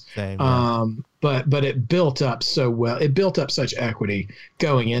sequences. Same, yeah. But it built up so well. It built up such equity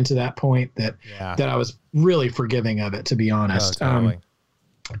going into that point that I was really forgiving of it, to be honest. Oh, totally.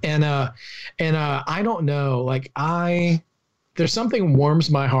 And I don't know, there's something warms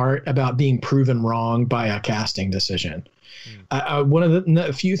my heart about being proven wrong by a casting decision. One of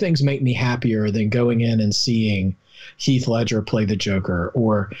the few things make me happier than going in and seeing Heath Ledger play the Joker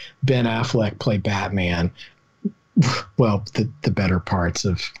or Ben Affleck play Batman. Well, the better parts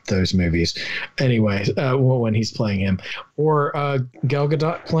of those movies, anyway, when he's playing him, or Gal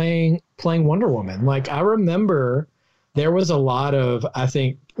Gadot playing Wonder Woman. I remember there was a lot of, I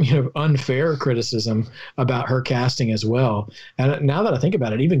think, unfair criticism about her casting as well. And now that I think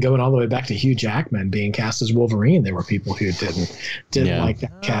about it, even going all the way back to Hugh Jackman being cast as Wolverine, there were people who didn't like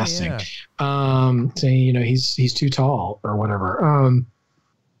that casting, saying he's too tall or whatever.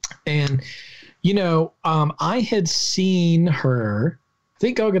 I had seen her. I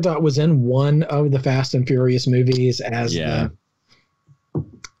think Gal Gadot was in one of the Fast and Furious movies as the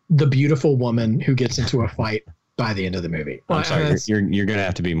beautiful woman who gets into a fight by the end of the movie. I'm sorry, you're going to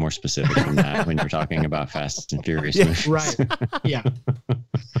have to be more specific than that when you're talking about Fast and Furious movies. Right. Yeah.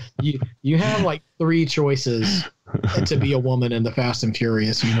 You have 3 choices to be a woman in the Fast and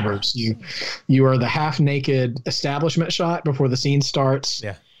Furious universe. You are the half naked establishment shot before the scene starts.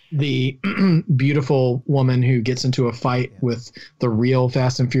 Yeah. The beautiful woman who gets into a fight with the real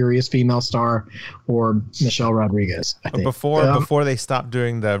Fast and Furious female star, or Michelle Rodriguez, I think. Before they stopped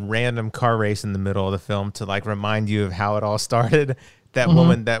doing the random car race in the middle of the film to remind you of how it all started, that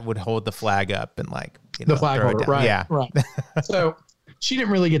woman that would hold the flag up and the flag holder, right? Yeah, right. So she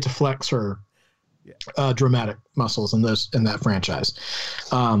didn't really get to flex her dramatic muscles in that franchise,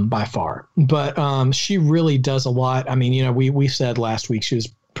 by far. But she really does a lot. I mean, we said last week she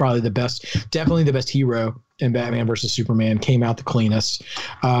was probably definitely the best hero in Batman versus Superman. Came out the cleanest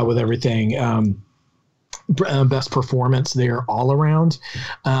with everything. Best performance there all around.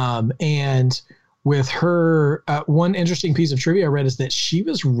 And with her, one interesting piece of trivia I read is that she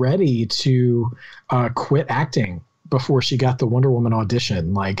was ready to quit acting before she got the Wonder Woman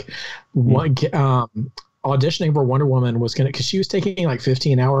audition. auditioning for Wonder Woman was going to, because she was taking like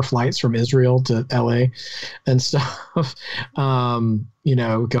 15-hour flights from Israel to LA and stuff, going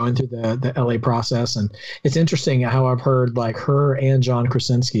through the LA process. And it's interesting how I've heard like her and John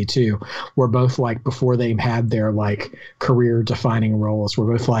Krasinski too were both like, before they had their like career defining roles,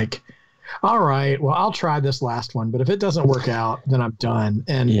 were both like, all right, well, I'll try this last one, but if it doesn't work out, then I'm done.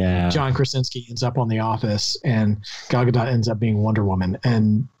 And John Krasinski ends up on The Office, and Gal Gadot ends up being Wonder Woman.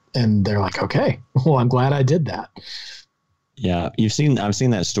 And they're like, okay, well, I'm glad I did that. Yeah, I've seen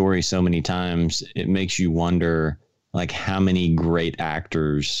that story so many times. It makes you wonder, like, how many great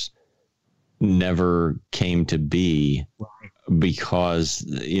actors never came to be because,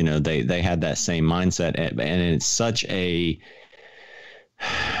 they had that same mindset. And it's such a,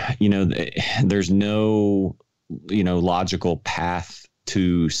 there's no, logical path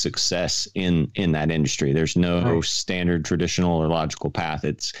to success in that industry. There's no standard traditional or logical path.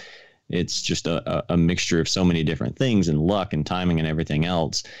 It's just a mixture of so many different things, and luck and timing and everything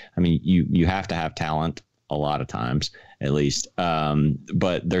else. I mean, you have to have talent a lot of times, at least.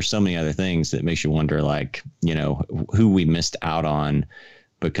 But there's so many other things that makes you wonder, like, who we missed out on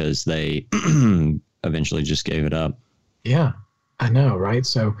because they eventually just gave it up. Yeah. I know, right?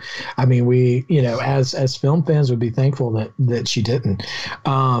 So, I mean, we, as film fans would be thankful that she didn't.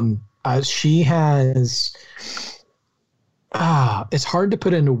 She has, it's hard to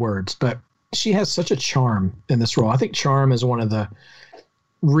put into words, but she has such a charm in this role. I think charm is one of the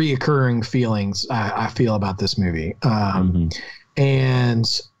reoccurring feelings I feel about this movie.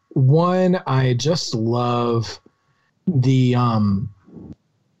 And one, I just love the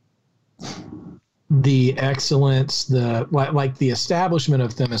excellence, the establishment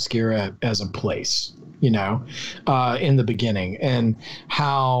of Themyscira as a place, in the beginning, and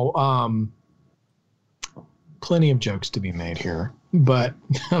how plenty of jokes to be made here. But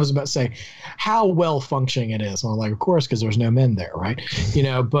I was about to say how well functioning it is. And I'm like, of course, because there's no men there, right?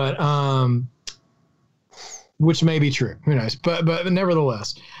 But which may be true. Who knows? But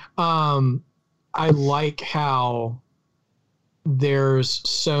nevertheless, I like how there's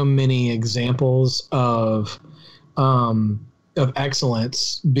so many examples of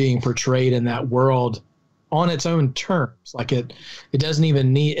excellence being portrayed in that world on its own terms. Like it doesn't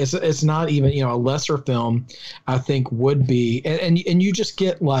even need, it's not even, a lesser film I think would be, and you just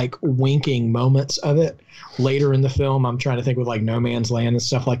get like winking moments of it later in the film. I'm trying to think with like No Man's Land and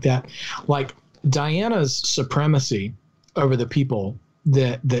stuff like that. Like Diana's supremacy over the people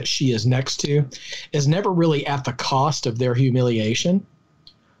that she is next to is never really at the cost of their humiliation.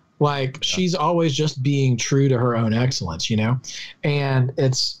 Like she's always just being true to her own excellence, and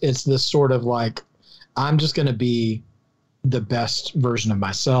it's this sort of like, I'm just going to be the best version of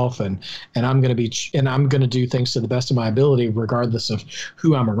myself, and I'm going to do things to the best of my ability, regardless of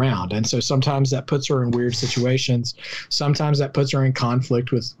who I'm around. And so sometimes that puts her in weird situations. Sometimes that puts her in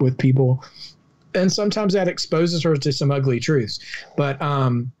conflict with people. And sometimes that exposes her to some ugly truths, but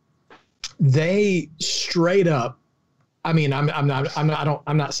they straight up. I mean, I'm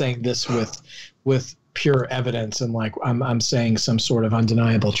not saying this with pure evidence and like I'm saying some sort of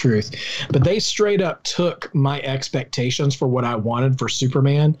undeniable truth, but they straight up took my expectations for what I wanted for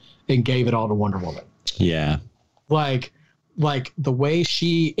Superman and gave it all to Wonder Woman. Yeah, like the way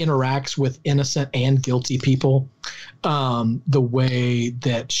she interacts with innocent and guilty people, the way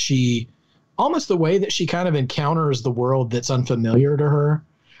that she kind of encounters the world that's unfamiliar to her,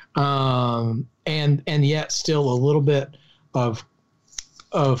 and yet still a little bit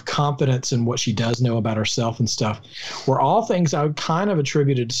of confidence in what she does know about herself and stuff, were all things I kind of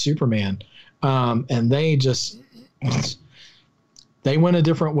attributed to Superman. And they went a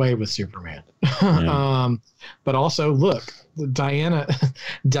different way with Superman. Yeah. But also, look, Diana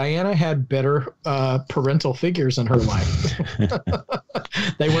had better parental figures in her life.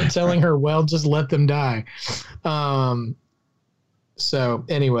 They weren't telling her, well, just let them die. So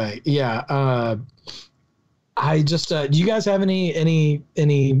anyway, yeah. I just do you guys have any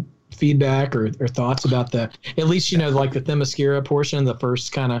feedback or thoughts about at least like the Themyscira portion, the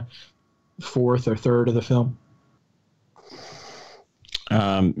first kind of fourth or third of the film?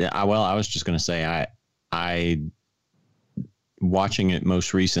 I was just going to say I watching it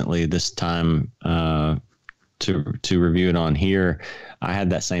most recently this time to review it on here, I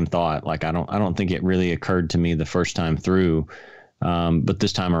had that same thought. Like I don't think it really occurred to me the first time through. But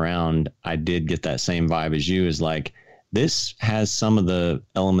this time around, I did get that same vibe as you, is like, this has some of the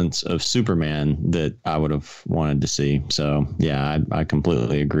elements of Superman that I would have wanted to see. So, yeah, I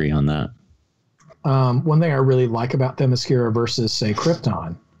completely agree on that. One thing I really like about Themyscira versus, say,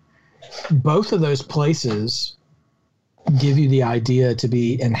 Krypton, both of those places give you the idea to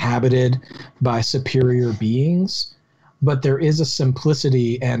be inhabited by superior beings, but there is a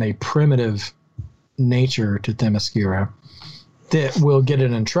simplicity and a primitive nature to Themyscira that will get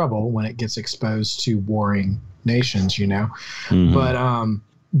it in trouble when it gets exposed to warring nations, you know. Mm-hmm.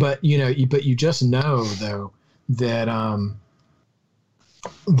 But you just know though that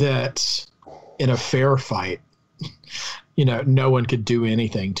that in a fair fight, you know, no one could do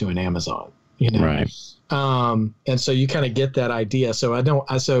anything to an Amazon, you know. Right. And so you kind of get that idea. So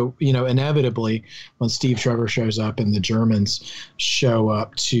inevitably when Steve Trevor shows up and the Germans show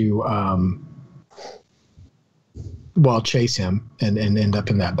up to chase him and end up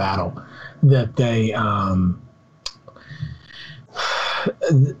in that battle, that they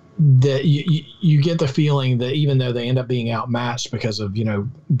that you get the feeling that even though they end up being outmatched because of, you know,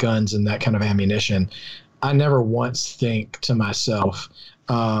 guns and that kind of ammunition, I never once think to myself,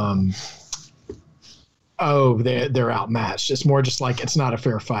 they're outmatched. It's more just like, it's not a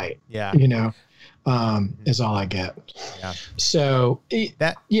fair fight. Yeah. You know, is all I get. Yeah. So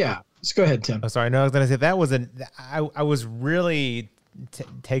let's go ahead, Tim. Oh, sorry. No, I was going to say I was really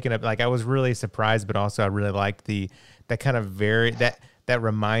taken up. Like, I was really surprised, but also I really liked that kind of that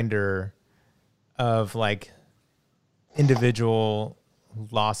reminder of like individual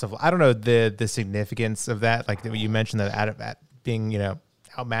loss of, I don't know, the significance of that. Like you mentioned that at being, you know,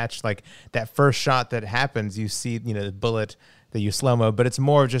 outmatched, like that first shot that happens, you see, you know, the bullet that you slow-mo, but it's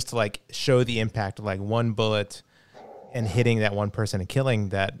more just to like show the impact of like one bullet and hitting that one person and killing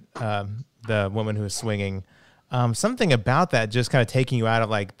that the woman who is swinging. Something about that just kind of taking you out of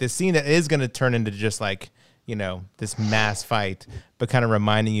like this scene that is going to turn into just like, you know, this mass fight, but kind of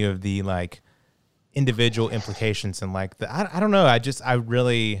reminding you of the like individual implications and like I don't know. I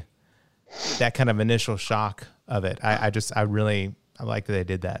really, that kind of initial shock of it. I like that they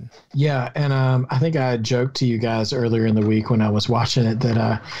did that. Yeah. And I think I joked to you guys earlier in the week when I was watching it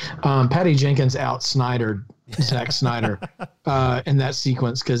that Patty Jenkins out-Snydered Zack Snyder in that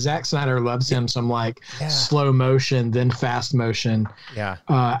sequence, because Zack Snyder loves him some like slow motion, then fast motion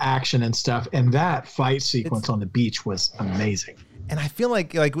action and stuff. And that fight sequence on the beach was amazing. And I feel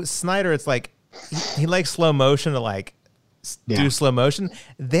like with Snyder, it's like he likes slow motion to like do slow motion.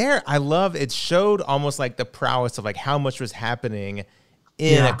 There, I love it. Showed almost like the prowess of like how much was happening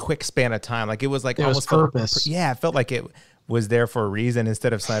in a quick span of time. Like it was like almost purpose. It felt like it was there for a reason.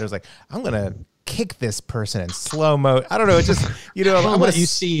 Instead of Snyder's like, I'm gonna kick this person in slow mo. I don't know. It just, you know, I'll let you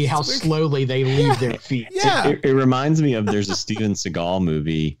see how slowly they leave their feet. Yeah, it reminds me of, there's a Steven Seagal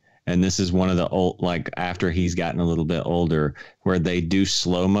movie, and this is one of the old, like after he's gotten a little bit older, where they do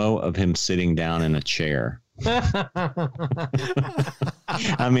slow mo of him sitting down in a chair. I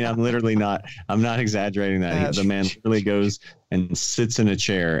mean, I'm not exaggerating that. The man really goes and sits in a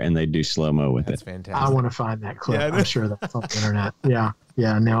chair and they do slow-mo with That's it. fantastic. I want to find that clip. I'm sure that's on the internet. Yeah.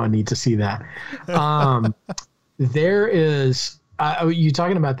 Now I need to see that. There is, you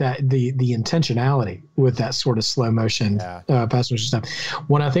talking about that, the intentionality with that sort of slow motion passenger stuff.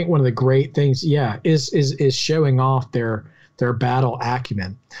 I think one of the great things, is showing off their battle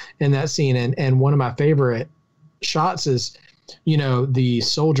acumen in that scene. And one of my favorite shots is, you know, the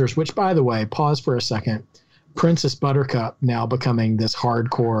soldiers, which, by the way, pause for a second. Princess Buttercup now becoming this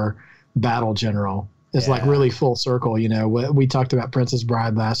hardcore battle general is like really full circle. You know, we talked about Princess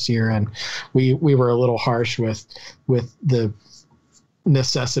Bride last year, and we were a little harsh with the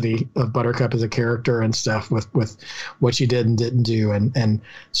necessity of Buttercup as a character and stuff with what she did and didn't do. And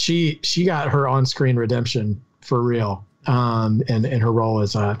she got her on-screen redemption for real. And her role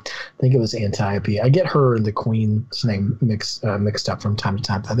as I think it was Antiope. I get her and the Queen's name mixed up from time to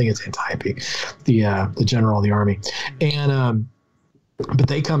time. I think it's Antiope, the general of the army. And but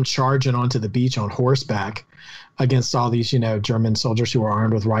they come charging onto the beach on horseback against all these, you know, German soldiers who are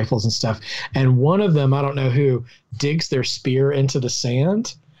armed with rifles and stuff. And one of them, I don't know who, digs their spear into the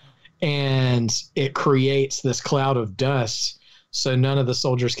sand, and it creates this cloud of dust so none of the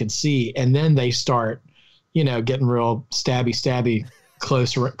soldiers can see. And then they start, you know, getting real stabby,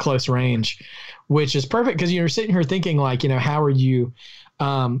 close range, which is perfect because you're sitting here thinking like, you know, how are you?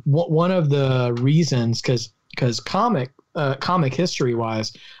 One of the reasons, because comic history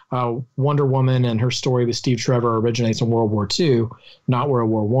wise, Wonder Woman and her story with Steve Trevor originates in World War II, not World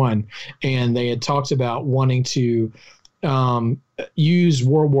War I, and they had talked about wanting to use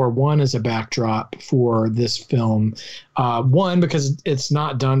World War I as a backdrop for this film. One, because it's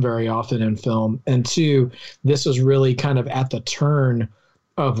not done very often in film, and two, this was really kind of at the turn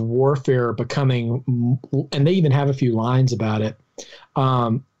of warfare becoming, and they even have a few lines about it,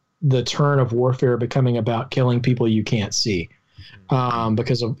 the turn of warfare becoming about killing people you can't see.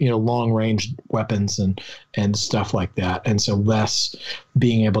 because of long range weapons and stuff like that, and so less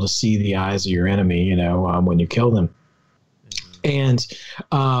being able to see the eyes of your enemy when you kill them. And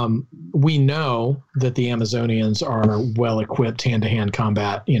we know that the Amazonians are well equipped hand-to-hand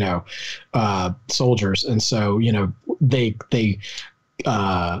combat soldiers, and so they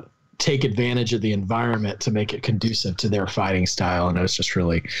take advantage of the environment to make it conducive to their fighting style, and it was just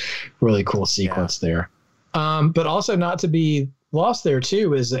really cool sequence there. But also not to be lost there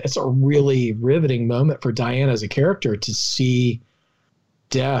too is it's a really riveting moment for Diana as a character to see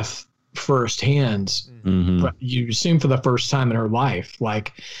death firsthand. You assume for the first time in her life,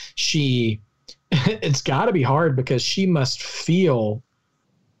 like it's got to be hard because she must feel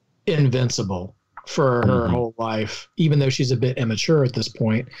invincible for her whole life, even though she's a bit immature at this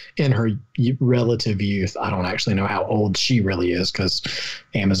point in her relative youth. I don't actually know how old she really is because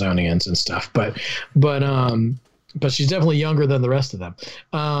Amazonians and stuff, but she's definitely younger than the rest of them.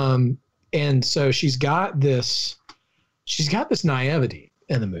 And so she's got this naivety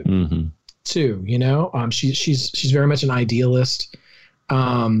in the movie too, she's very much an idealist,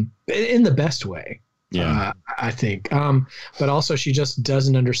 in the best way. I think. But also she just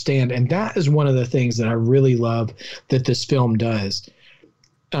doesn't understand. And that is one of the things that I really love that this film does.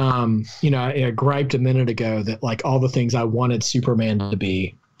 I griped a minute ago that like all the things I wanted Superman to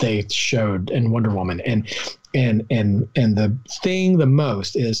be, they showed in Wonder Woman. And the thing the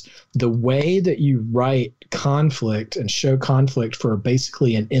most is the way that you write conflict and show conflict for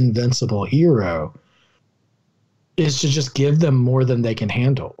basically an invincible hero is to just give them more than they can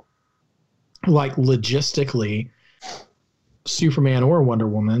handle. Like logistically, Superman or Wonder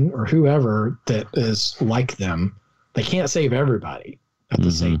Woman or whoever that is like them, they can't save everybody at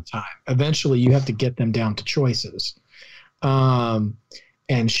the same time. Eventually you have to get them down to choices. And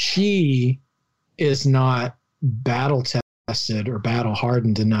she is not battle tested or battle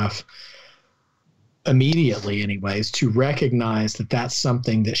hardened enough immediately anyways to recognize that that's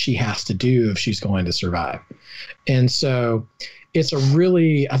something that she has to do if she's going to survive. And so I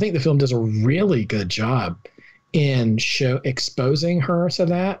think the film does a really good job in exposing her to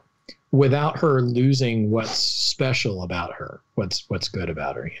that without her losing what's special about her, what's good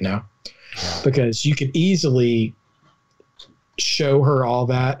about her, because you could easily show her all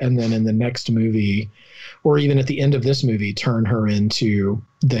that and then in the next movie or even at the end of this movie turn her into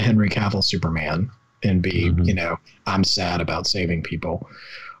the Henry Cavill Superman and be I'm sad about saving people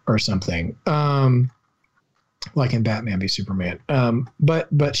or something, like in Batman v Superman,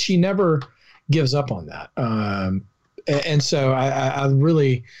 but she never gives up on that, and so I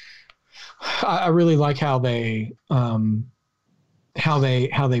really like how they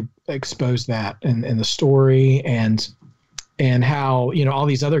expose that in the story and how all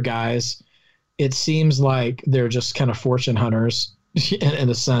these other guys, it seems like they're just kind of fortune hunters in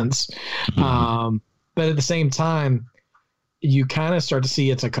a sense, but at the same time you kind of start to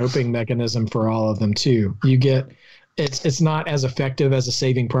see it's a coping mechanism for all of them too. You get it's not as effective as a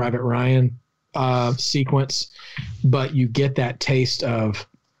Saving Private Ryan sequence, but you get that taste of,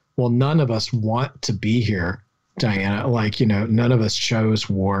 well, none of us want to be here, Diana. Like, none of us chose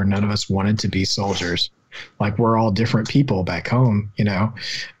war. None of us wanted to be soldiers. Like, we're all different people back home,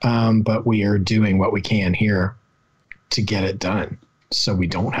 but we are doing what we can here to get it done so we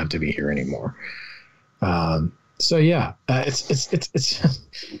don't have to be here anymore. So yeah, it's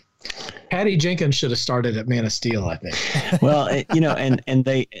Patty Jenkins should have started at Man of Steel, I think. Well, and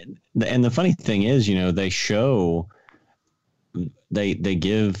the funny thing is, they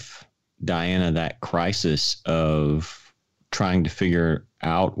give Diana that crisis of trying to figure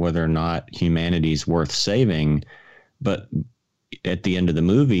out whether or not humanity's worth saving, but at the end of the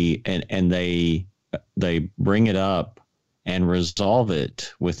movie, and they bring it up and resolve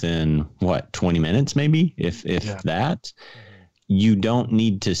it within 20 minutes, maybe, if that. You don't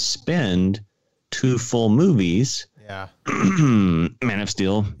need to spend 2 full movies. Yeah. Man of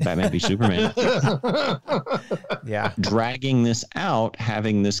Steel, Batman v Superman. Yeah. Dragging this out,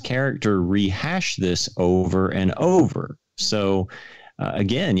 having this character rehash this over and over. So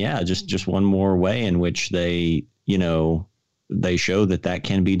again, just one more way in which they show that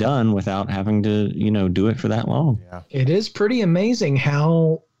can be done without having to, do it for that long. Yeah. It is pretty amazing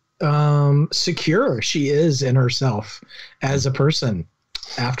how secure she is in herself as a person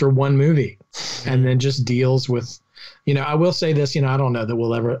after one movie, and then just deals with, I will say this, I don't know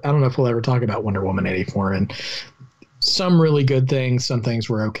if we'll ever talk about Wonder Woman 84, and some really good things, some things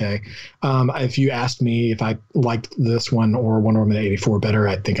were okay. If you asked me if I liked this one or Wonder Woman 84 better,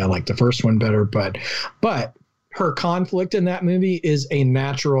 I think I liked the first one better, but her conflict in that movie is a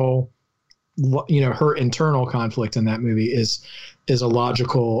natural her internal conflict in that movie is a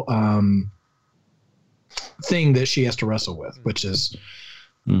logical thing that she has to wrestle with, which is,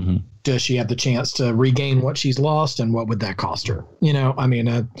 does she have the chance to regain what she's lost, and what would that cost her? I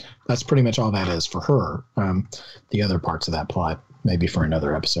mean, that's pretty much all that is for her. The other parts of that plot, maybe for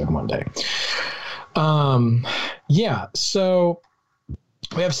another episode one day. Yeah. So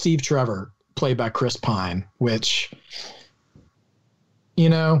we have Steve Trevor, played by Chris Pine, which,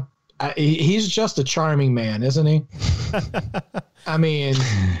 he's just a charming man, isn't he? I mean,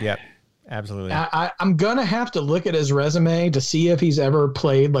 yep, absolutely. I'm going to have to look at his resume to see if he's ever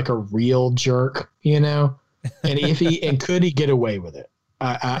played like a real jerk, and could he get away with it?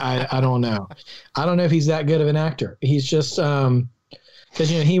 I don't know. I don't know if he's that good of an actor. He's just, because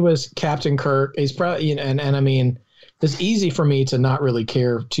he was Captain Kirk. He's probably, and I mean, it's easy for me to not really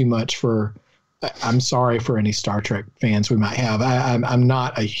care too much for. I'm sorry for any Star Trek fans we might have. I'm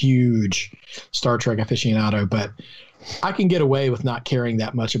not a huge Star Trek aficionado, but I can get away with not caring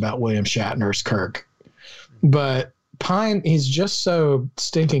that much about William Shatner's Kirk. But Pine, he's just so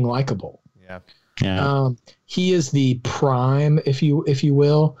stinking likable. Yeah. Yeah. He is the prime, if you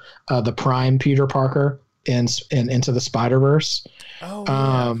will, the prime Peter Parker in Into the Spider-Verse. Oh,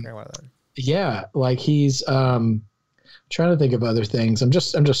 yeah. I forgot about that. Yeah, like he's trying to think of other things. I'm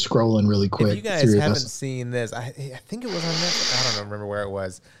just scrolling really quick. If you guys haven't seen this, I think it was on Netflix. I don't remember where it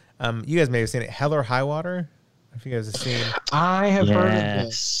was. You guys may have seen it. Hell or High Water. If you guys have seen. I have heard of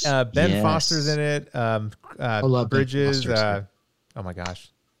this. Ben Foster's in it. I love Bridges. Ben Oh my gosh,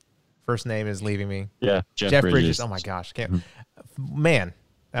 first name is leaving me. Yeah, Jeff Bridges. Oh my gosh, man,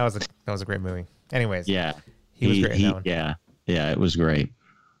 that was a great movie. Anyways, yeah, he was great in that one. Yeah, it was great.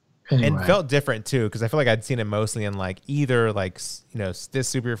 Anyway. And felt different too, because I feel like I'd seen it mostly in like either like this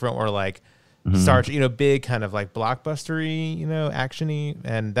superhero film or like Star Trek, big kind of like blockbustery, actiony,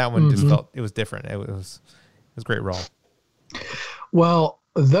 and that one just felt it was different. It was a great role. Well,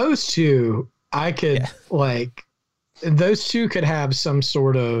 those two, I could those two could have some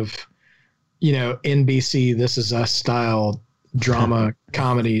sort of, NBC This Is Us style drama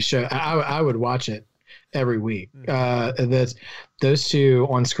comedy show. I would watch it every week. That's those two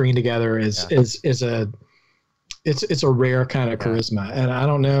on screen together is a rare kind of charisma, and I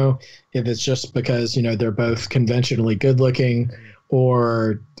don't know if it's just because they're both conventionally good looking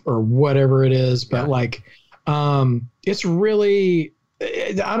or whatever it is, but it's really,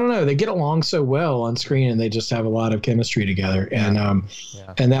 I don't know, they get along so well on screen and they just have a lot of chemistry together, and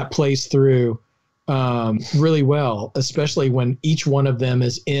that plays through really well, especially when each one of them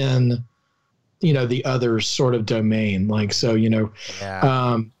is in the other's sort of domain. Like, so,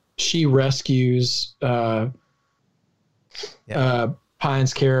 she rescues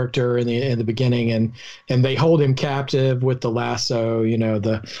Pine's character in the beginning, and they hold him captive with the lasso,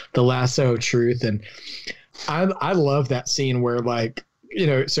 the lasso of truth. And I love that scene where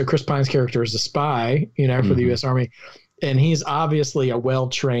so Chris Pine's character is a spy, for the U.S. Army. And he's obviously a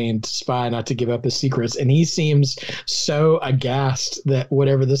well-trained spy, not to give up his secrets. And he seems so aghast that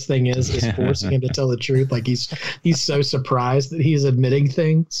whatever this thing is forcing him to tell the truth. Like he's so surprised that he's admitting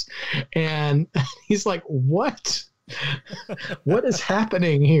things. And he's like, what? What is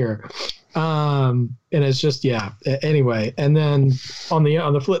happening here? And it's just, anyway. And then on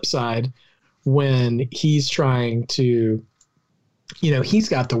the flip side, when he's trying to, he's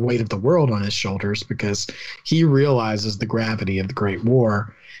got the weight of the world on his shoulders because he realizes the gravity of the Great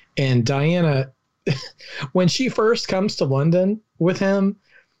War. And Diana, when she first comes to London with him,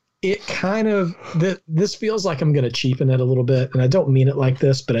 it kind of, this feels like I'm going to cheapen it a little bit. And I don't mean it like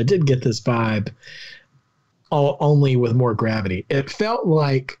this, but I did get this vibe only with more gravity. It felt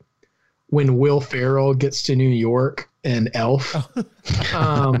like when Will Ferrell gets to New York in Elf,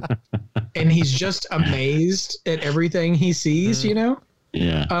 and he's just amazed at everything he sees,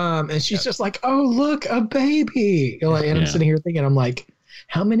 Yeah. And she's just like, oh, look, a baby. And I'm sitting here thinking, I'm like,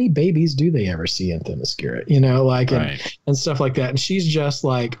 how many babies do they ever see in Themyscira? And stuff like that. And she's just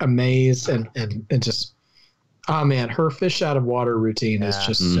like amazed and just, oh man, her fish out of water routine is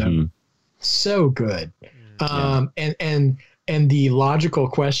just so good. And the logical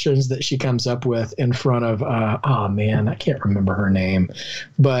questions that she comes up with in front of, oh man, I can't remember her name,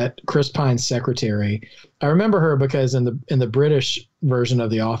 but Chris Pine's secretary. I remember her because in the British version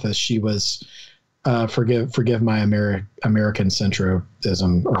of The Office, she was, forgive my American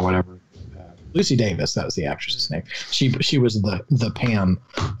centrism or whatever. Lucy Davis, that was the actress's name. She was the Pam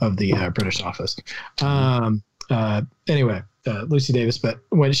of the British Office. Anyway. Lucy Davis, but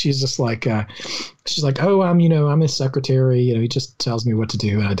when she's just like, oh, I'm his secretary, he just tells me what to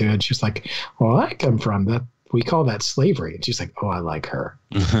do and I do it. She's like, well, I come from we call that slavery. And she's like, oh, I like her.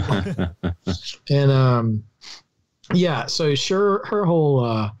 And yeah, so sure, her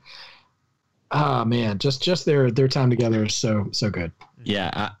whole man, just their time together is so good.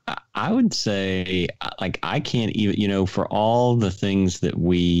 Yeah, I would say, like, I can't even, for all the things that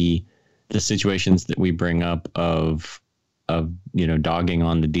the situations that we bring up of dogging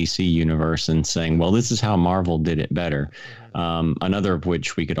on the DC universe and saying, well, this is how Marvel did it better. Another of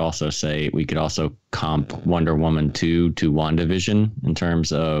which we could also comp Wonder Woman 2 to WandaVision in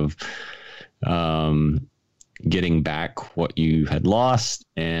terms of getting back what you had lost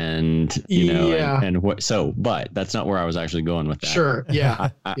and but that's not where I was actually going with that. Sure. Yeah.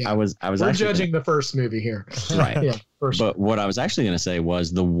 I was We're judging the first movie here. Right. Yeah. But what I was actually going to say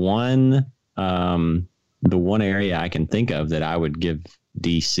was the one area I can think of that I would give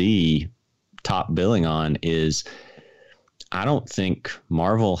DC top billing on is I don't think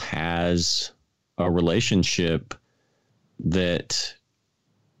Marvel has a relationship that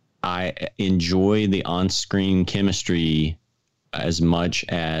I enjoy the on-screen chemistry as much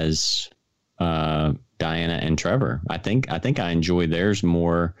as Diana and Trevor. I think I enjoy theirs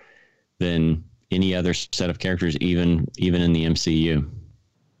more than any other set of characters, even in the MCU.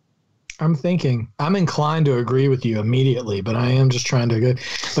 I'm inclined to agree with you immediately, but I am just trying to go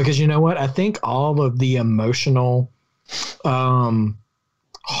because you know what? I think all of the emotional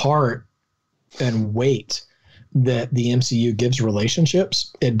heart and weight that the MCU gives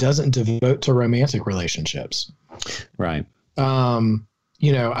relationships, it doesn't devote to romantic relationships. Right.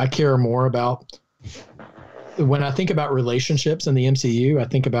 I care more about when I think about relationships in the MCU, I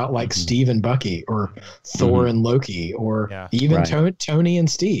think about like Steve and Bucky or Thor and Loki or even Tony and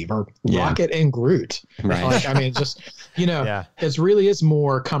Steve or Rocket and Groot. Right. Like, I mean, just, it really is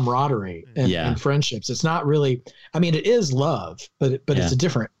more camaraderie and friendships. It's not really, I mean, it is love, but it's a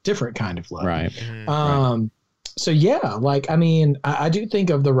different kind of love. Right. So yeah, like, I mean, I do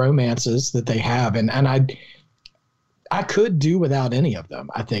think of the romances that they have and I could do without any of them.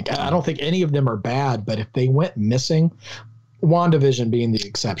 I don't think any of them are bad, but if they went missing, WandaVision being the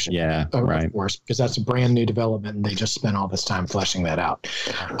exception. Yeah, of course, because that's a brand new development and they just spent all this time fleshing that out.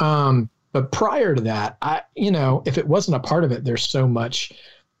 But prior to that, if it wasn't a part of it, there's so much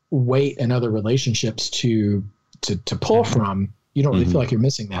weight and other relationships to pull from. You don't really feel like you're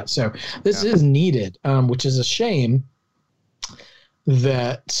missing that. So this is needed, which is a shame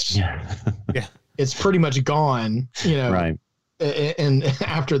that it's pretty much gone, right. And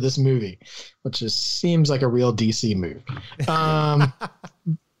after this movie, which seems like a real DC move.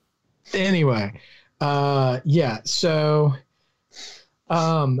 Anyway, so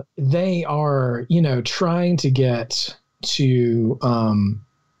they are, trying to get to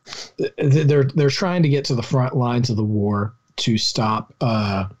they're trying to get to the front lines of the war to stop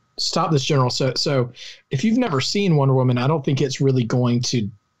this general. So if you've never seen Wonder Woman, I don't think it's really going to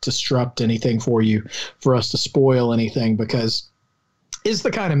disrupt anything for us to spoil anything, because it's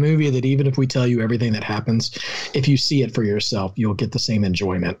the kind of movie that even if we tell you everything that happens, if you see it for yourself, you'll get the same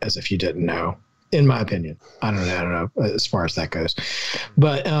enjoyment as if you didn't know, in my opinion. I don't know as far as that goes.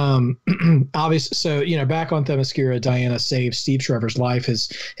 But obviously, so, back on Themyscira, Diana saves Steve Trevor's life.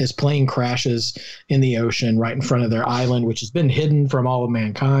 His plane crashes in the ocean right in front of their island, which has been hidden from all of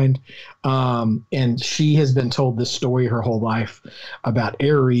mankind. And she has been told this story her whole life about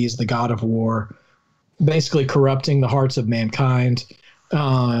Ares, the god of war, basically corrupting the hearts of mankind,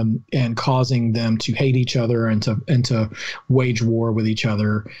 and causing them to hate each other and to wage war with each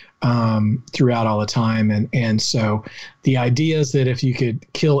other throughout all the time. And so the idea is that if you could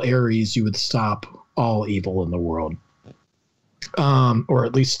kill Ares, you would stop all evil in the world, or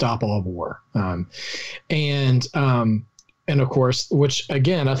at least stop all war. And of course, which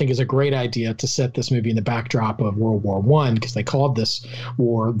again, I think is a great idea to set this movie in the backdrop of World War I, because they called this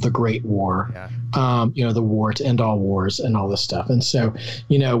war the Great War, the war to end all wars and all this stuff. And so,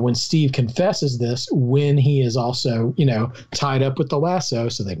 when Steve confesses this, when he is also, tied up with the lasso,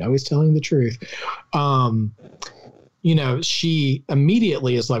 so they know he's telling the truth, she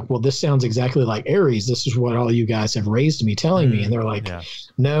immediately is like, well, this sounds exactly like Ares. This is what all you guys have raised me telling me. And they're like,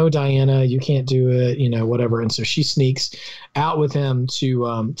 no, Diana, you can't do it, whatever. And so she sneaks out with him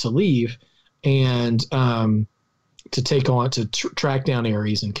to leave and to track down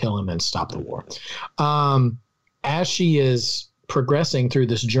Ares and kill him and stop the war. As she is progressing through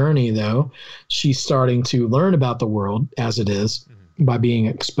this journey, though, she's starting to learn about the world as it is by being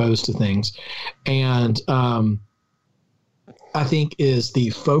exposed to things. And, I think is the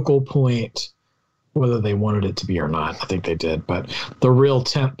focal point, whether they wanted it to be or not. I think they did, but the real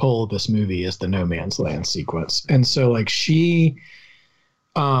tent pole of this movie is the No Man's Land sequence. And so like she,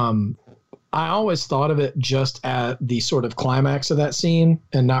 I always thought of it just at the sort of climax of that scene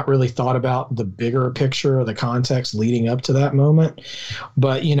and not really thought about the bigger picture or the context leading up to that moment.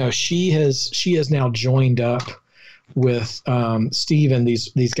 But, you know, she has now joined up with Steve and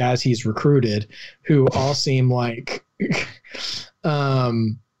these guys he's recruited, who all seem like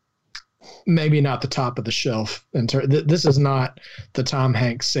maybe not the top of the shelf. This is not the Tom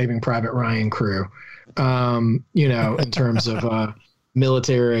Hanks Saving Private Ryan crew, you know, in terms of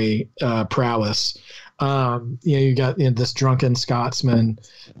military prowess. You know, you got this drunken Scotsman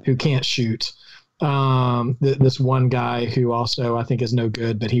who can't shoot. This one guy who also I think is no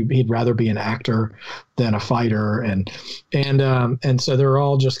good, but he'd rather be an actor than a fighter, and so they're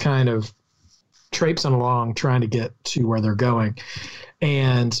all just kind of traipsing along trying to get to where they're going,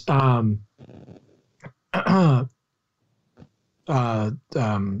 and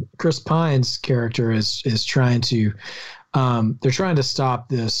Chris Pine's character is trying to. They're trying to stop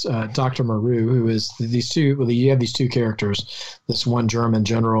this Dr. Maru, who is these two. Well, you have these two characters. This one German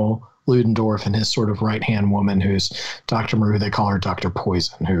general Ludendorff and his sort of right hand woman, who's Dr. Maru. They call her Dr.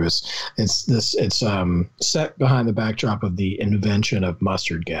 Poison, who is it's set behind the backdrop of the invention of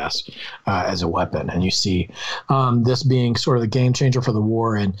mustard gas as a weapon, and you see this being sort of the game changer for the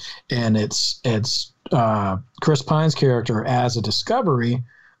war, and it's Chris Pine's character as a discovery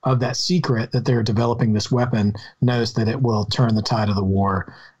of that secret that they're developing this weapon, knows that it will turn the tide of the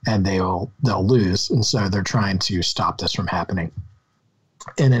war and they'll lose. And so they're trying to stop this from happening.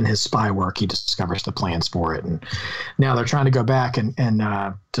 And in his spy work, he discovers the plans for it. And now they're trying to go back and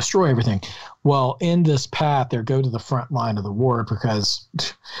destroy everything. Well, in this path, they go to the front line of the war because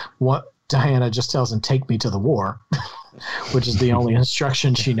what Diana just tells him, take me to the war, which is the only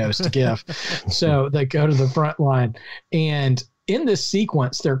instruction she knows to give. So they go to the front line, and in this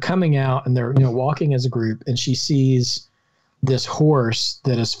sequence, they're coming out and they're, you know, walking as a group, and she sees this horse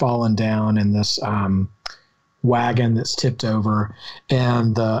that has fallen down in this wagon that's tipped over,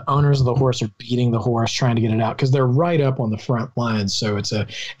 and the owners of the horse are beating the horse, trying to get it out because they're right up on the front lines. So it's a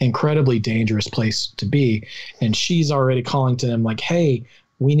incredibly dangerous place to be. And she's already calling to them like, hey,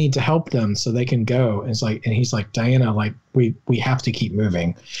 we need to help them so they can go. And it's like, and he's like, Diana, like we have to keep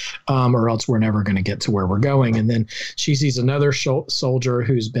moving, or else we're never going to get to where we're going. And then she sees another soldier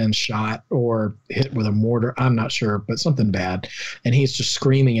who's been shot or hit with a mortar. I'm not sure, but something bad. And he's just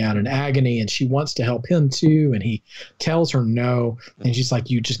screaming out in agony, and she wants to help him too. And he tells her no. And she's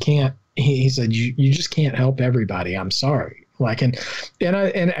like, you just can't. He said, you just can't help everybody. I'm sorry. Like, and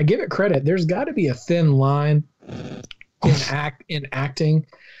I give it credit. There's got to be a thin line in acting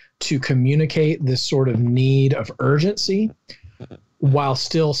to communicate this sort of need of urgency while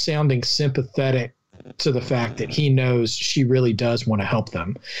still sounding sympathetic to the fact that he knows she really does want to help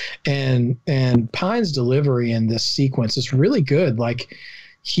them. And Pine's delivery in this sequence is really good. Like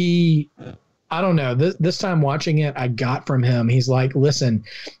I don't know, this time watching it, I got from him, he's like, listen,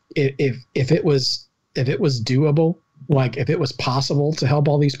 if it was doable, like if it was possible to help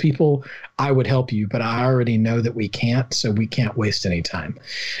all these people, I would help you, but I already know that we can't, so we can't waste any time.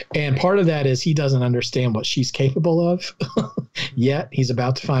 And part of that is he doesn't understand what she's capable of yet. He's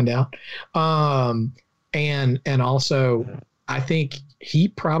about to find out. And also I think he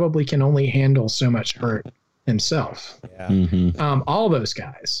probably can only handle so much hurt himself. Yeah. Mm-hmm. All those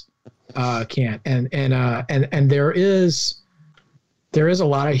guys can't. And there is a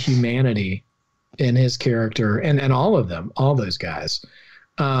lot of humanity in his character and all of them, all those guys.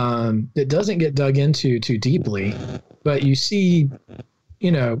 It doesn't get dug into too deeply, but you see,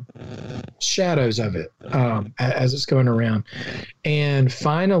 you know, shadows of it as it's going around. And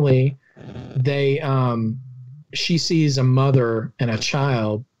finally, she sees a mother and a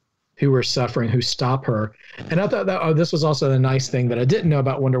child who were suffering, who stop her. And I thought that this was also the nice thing that I didn't know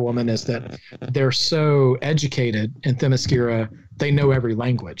about Wonder Woman, is that they're so educated in Themyscira, they know every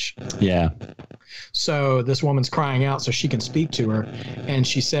language. Yeah. So this woman's crying out so she can speak to her. And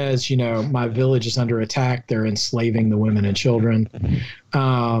she says, you know, my village is under attack. They're enslaving the women and children,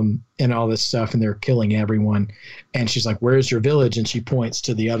 and all this stuff, and they're killing everyone. And she's like, where's your village? And she points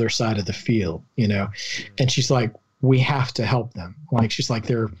to the other side of the field, you know, and she's like, we have to help them. Like, she's like,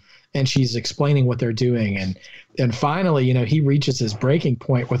 and she's explaining what they're doing. And finally, you know, he reaches his breaking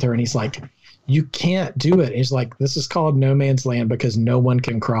point with her, and he's like, you can't do it. He's like, this is called no man's land because no one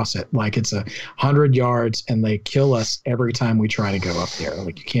can cross it. Like, it's 100 yards and they kill us every time we try to go up there.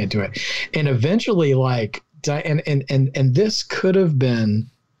 Like, you can't do it. And eventually, like, and this could have been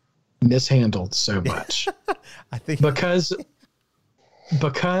mishandled so much. I think because,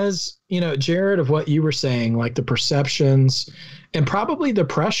 you know, Jared, of what you were saying, like the perceptions and probably the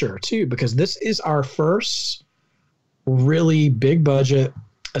pressure too, because this is our first really big budget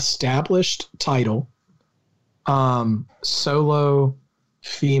established title, solo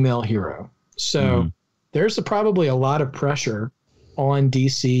female hero. So there's probably a lot of pressure on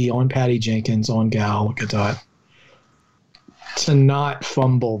DC, on Patty Jenkins, on Gal Gadot to not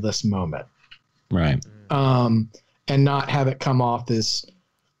fumble this moment. Right. And not have it come off as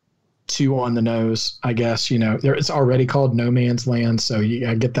too on the nose, I guess. It's already called No Man's Land, so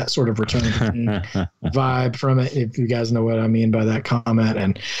I get that sort of Return of the King vibe from it, if you guys know what I mean by that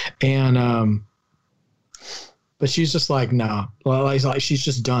comment. But she's just like, no. Well, like she's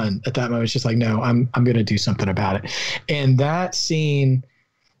just done at that moment. She's like, no, I'm going to do something about it. And that scene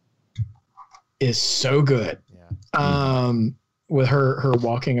is so good. Yeah. With her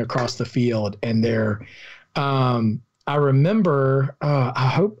walking across the field, and there, I remember,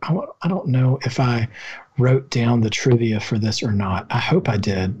 I don't know if I wrote down the trivia for this or not. I hope I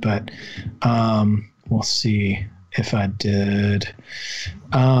did, but we'll see if I did.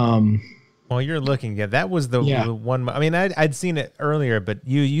 While you're looking, that was the one. I mean, I'd seen it earlier, but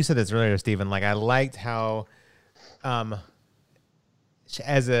you said this earlier, Stephen. Like, I liked how,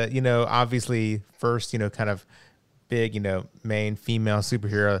 as a, obviously first, kind of big, main female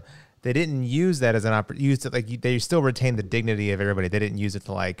superhero, they didn't use that as an opportunity. They still retained the dignity of everybody. They didn't use it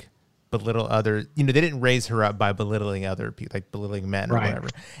to like belittle other, they didn't raise her up by belittling other people, like belittling men or whatever.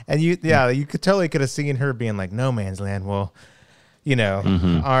 And you could have seen her being like, no man's land. Well,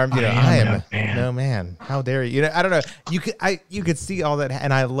 armed, I am no man. How dare you? I don't know. You could see all that.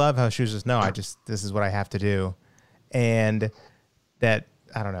 And I love how she was just, no, this is what I have to do. And that,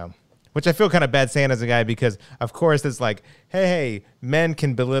 I don't know. Which I feel kind of bad saying as a guy, because of course it's like, hey, men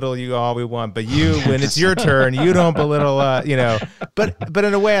can belittle you all we want, but when it's your turn, you don't belittle, But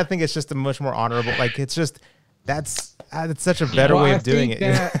in a way, I think it's just a much more honorable. Like, it's just it's such a better way of doing it.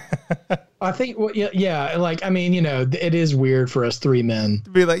 I think, like, I mean, it is weird for us three men to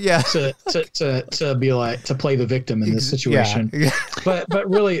be like, to be like, to play the victim in this situation. Yeah. But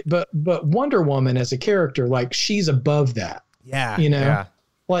really, but Wonder Woman as a character, like, she's above that. Yeah. Yeah.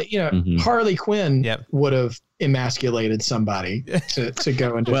 Like, Harley Quinn would have emasculated somebody to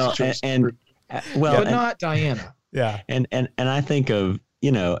go into but not Diana. Yeah. And I think of,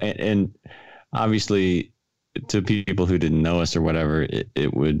 and obviously to people who didn't know us or whatever,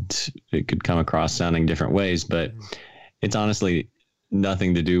 it could come across sounding different ways, but it's honestly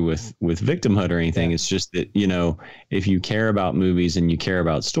nothing to do with victimhood or anything. Yeah. It's just that, if you care about movies and you care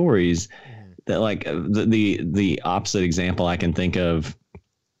about stories, that, like, the opposite example I can think of,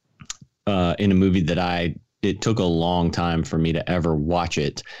 in a movie that it took a long time for me to ever watch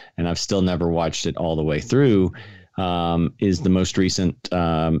it, and I've still never watched it all the way through, is the most recent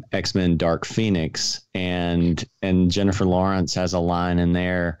X-Men Dark Phoenix, and Jennifer Lawrence has a line in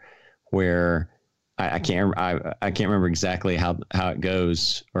there where I can't remember exactly how it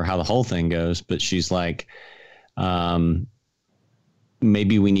goes or how the whole thing goes, but she's like,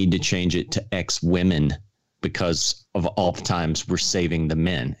 maybe we need to change it to X-Women, because of all the times we're saving the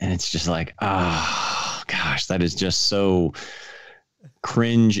men. And it's just like, oh gosh, that is just so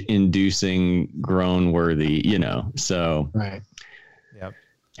cringe inducing, groan worthy, so. Right. Yep.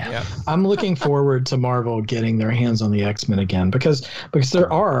 Yeah. I'm looking forward to Marvel getting their hands on the X-Men again, because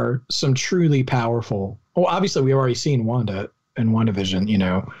there are some truly powerful, obviously we've already seen Wanda and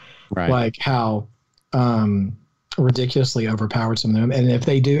WandaVision, right. Like how, ridiculously overpowered some of them, and if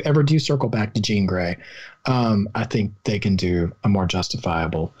they ever do circle back to Jean Grey, I think they can do a more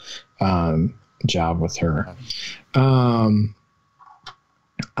justifiable job with her. I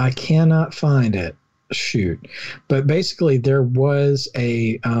cannot find it, but basically there was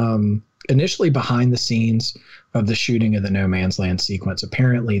a initially behind the scenes of the shooting of the No Man's Land sequence.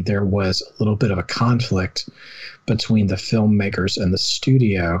 Apparently there was a little bit of a conflict between the filmmakers and the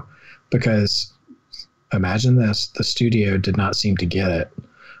studio, because imagine this, the studio did not seem to get it.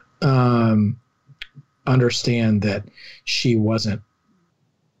 Understand that she wasn't,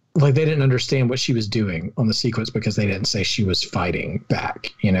 like, they didn't understand what she was doing on the sequence, because they didn't say she was fighting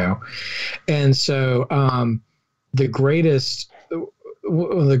back, And so the greatest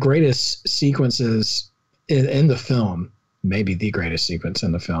sequences in the film, maybe the greatest sequence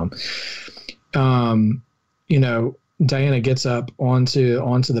in the film, Diana gets up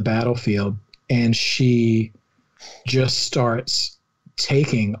onto the battlefield, and she just starts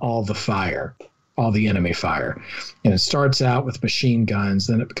taking all the fire, all the enemy fire. And it starts out with machine guns,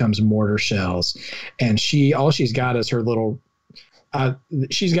 then it becomes mortar shells. And all she's got is her little,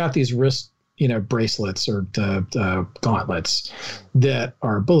 she's got these wrist, bracelets or the gauntlets that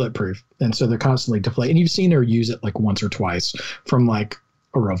are bulletproof. And so they're constantly deflating. And you've seen her use it like once or twice from like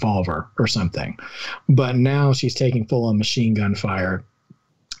a revolver or something. But now she's taking full on machine gun fire.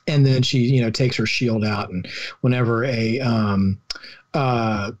 and then she, you know, takes her shield out, and whenever a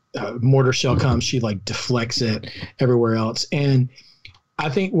mortar shell comes, she like deflects it everywhere else. And I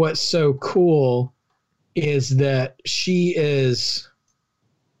think what's so cool is that she is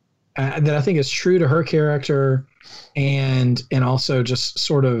that I think is true to her character, and also just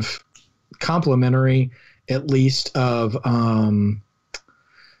sort of complimentary, at least, of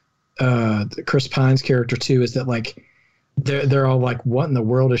Chris Pine's character too, is that like they're all like, what in the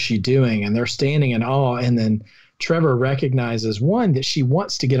world is she doing? And they're standing in awe. And then Trevor recognizes, one, that she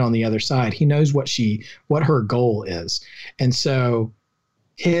wants to get on the other side. He knows what her goal is. And so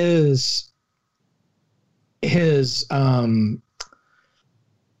his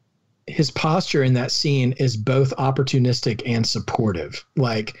posture in that scene is both opportunistic and supportive.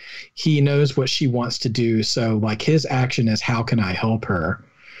 Like, he knows what she wants to do. So like his action is, how can I help her?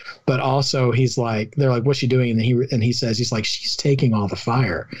 But also he's like, they're like, what's she doing? And he says, he's like, she's taking all the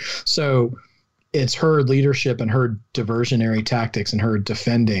fire. So it's her leadership and her diversionary tactics and her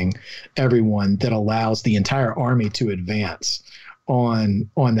defending everyone that allows the entire army to advance on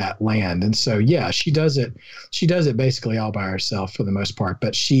that land. And so, yeah, she does it basically all by herself for the most part,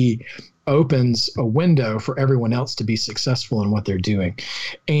 but she opens a window for everyone else to be successful in what they're doing.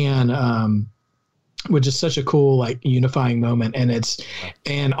 And, which is such a cool, like, unifying moment. And I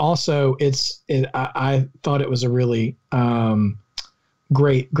thought it was a really,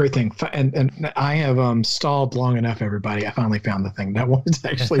 great thing. And I have stalled long enough, everybody. I finally found the thing that I wanted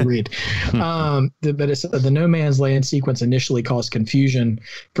to actually read. But it's the no man's land sequence initially caused confusion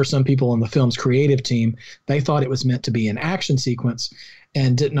for some people on the film's creative team. They thought it was meant to be an action sequence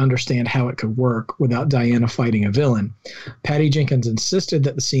and didn't understand how it could work without Diana fighting a villain. Patty Jenkins insisted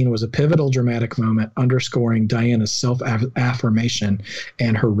that the scene was a pivotal dramatic moment, underscoring Diana's self-affirmation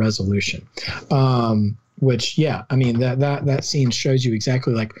and her resolution. Which, yeah, I mean, that scene shows you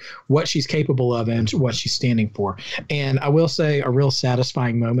exactly like what she's capable of and what she's standing for. And I will say a real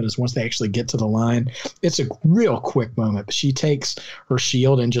satisfying moment is once they actually get to the line. It's a real quick moment, but she takes her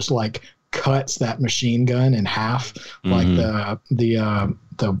shield and just like cuts that machine gun in half, like the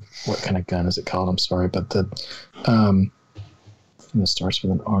what kind of gun is it called? I'm sorry, but it starts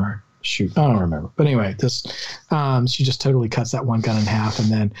with an R. Shoot, I don't remember. But anyway, she just totally cuts that one gun in half,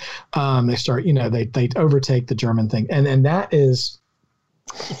 and then they start, you know, they overtake the German thing, and that is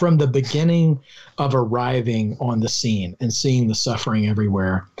from the beginning of arriving on the scene and seeing the suffering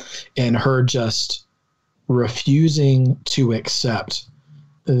everywhere, and her just refusing to accept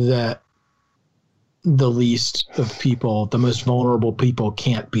that the least of people, the most vulnerable people,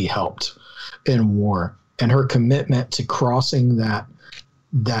 can't be helped in war, and her commitment to crossing that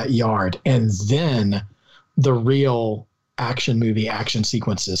yard. And then the real action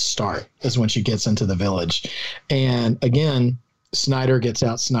sequences start, is when she gets into the village. And again, Snyder gets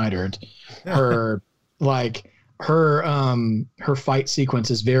out Snydered. Her fight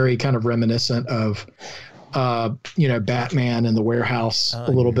sequence is very kind of reminiscent of Batman in the warehouse a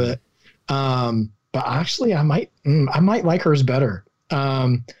little bit. But actually I might like hers better,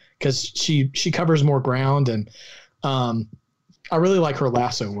 because she covers more ground, and I really like her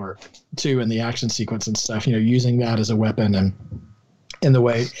lasso work too in the action sequence and stuff, you know, using that as a weapon and in the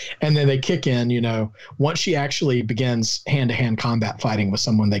way. And then they kick in, you know, once she actually begins hand-to-hand combat fighting with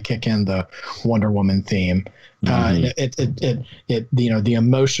someone, they kick in the Wonder Woman theme. It you know, the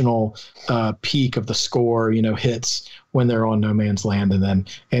emotional peak of the score, you know, hits when they're on no man's land, and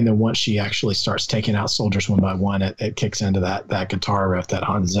then once she actually starts taking out soldiers one by one, it kicks into that guitar riff, that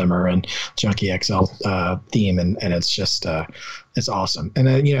Hans Zimmer and Junkie XL theme, and it's just it's awesome. And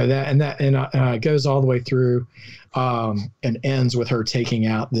then, you know, it goes all the way through and ends with her taking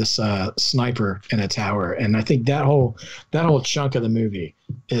out this sniper in a tower. And I think that whole chunk of the movie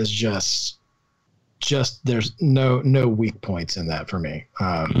is just there's no weak points in that for me.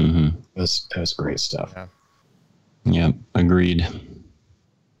 It was great stuff. Yeah, agreed.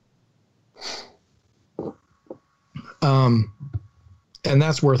 And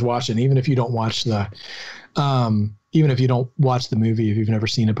that's worth watching, even if you don't watch the movie. If you've never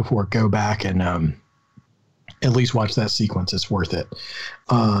seen it before, go back and at least watch that sequence. It's worth it.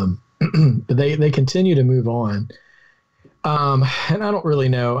 They continue to move on, and I don't really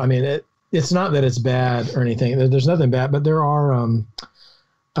know. I mean, it's not that it's bad or anything. There's nothing bad, but there are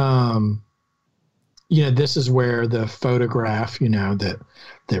you know, this is where the photograph, you know, that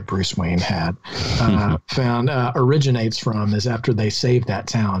Bruce Wayne had found originates from, is after they saved that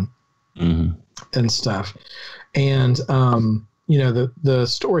town and stuff. And, you know, the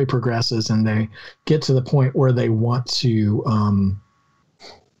story progresses, and they get to the point where they want to,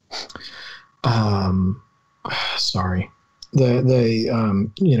 they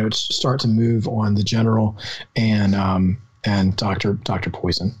start to move on the general and Dr.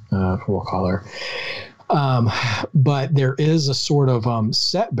 Poison, we'll call her. But there is a sort of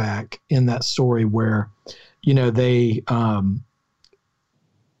setback in that story where,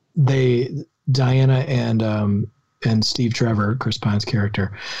 Diana and Steve Trevor, Chris Pine's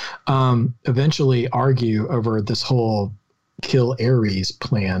character, eventually argue over this whole kill Ares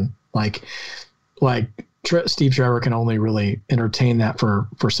plan. Like Steve Trevor can only really entertain that for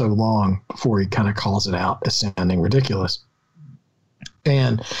so long before he kind of calls it out as sounding ridiculous.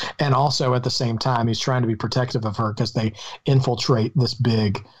 And also at the same time, he's trying to be protective of her because they infiltrate this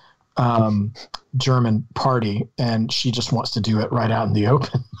big German party, and she just wants to do it right out in the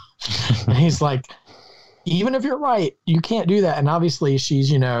open. And he's like, even if you're right, you can't do that. And obviously she's,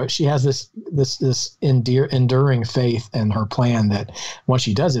 she has this enduring faith in her plan that once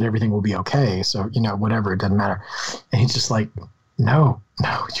she does it, everything will be okay. So, whatever, it doesn't matter. And he's just like, no,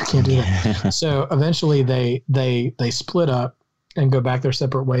 you can't do that. So eventually they split up and go back their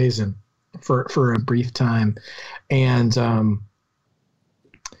separate ways, and for a brief time. And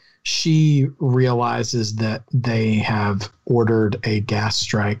she realizes that they have ordered a gas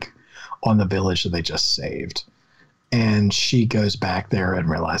strike on the village that they just saved. And she goes back there and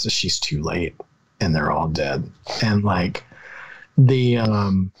realizes she's too late and they're all dead. And like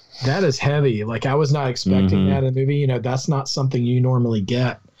that is heavy. Like I was not expecting that in the movie. That's not something you normally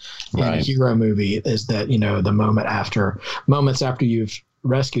get in a hero movie, is that, the moments after you've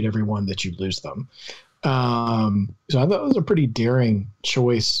rescued everyone that you lose them. So I thought it was a pretty daring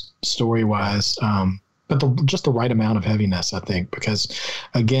choice story wise. But just the right amount of heaviness, I think, because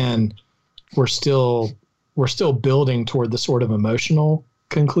again, we're still building toward the sort of emotional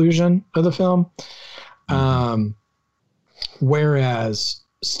conclusion of the film. Whereas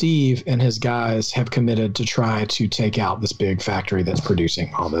Steve and his guys have committed to try to take out this big factory that's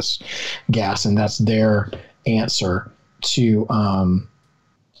producing all this gas. And that's their answer to,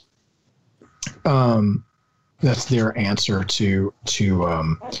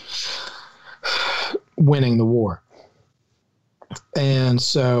 winning the war. And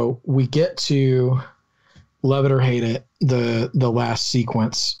so we get to, love it or hate it, the last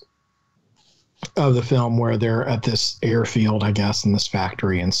sequence of the film where they're at this airfield, I guess, in this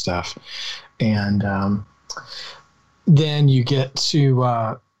factory and stuff. And then you get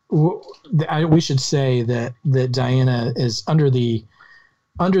to we should say that Diana is under the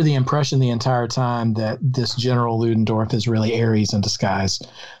impression the entire time that this General Ludendorff is really Ares in disguise.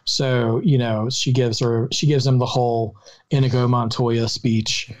 So, she gives him the whole Inigo Montoya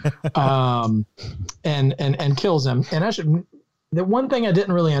speech, and kills him. And the one thing I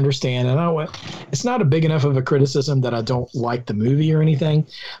didn't really understand, and it's not a big enough of a criticism that I don't like the movie or anything,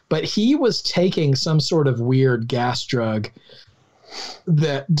 but he was taking some sort of weird gas drug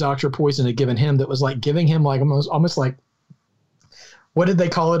that Dr. Poison had given him that was like giving him like almost like, what did they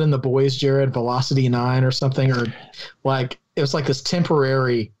call it in The Boys, Jared? Velocity 9 or something? Or like, it was like this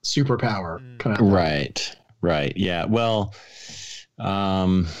temporary superpower kind of thing. Right. Yeah. Well,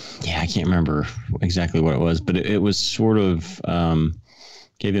 I can't remember exactly what it was, but it was sort of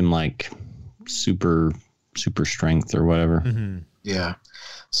gave him like super strength or whatever. Mm-hmm. Yeah.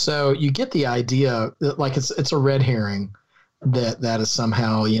 So you get the idea that like it's a red herring that is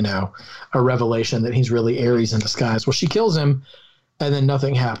somehow, a revelation that he's really Ares in disguise. Well, she kills him, and then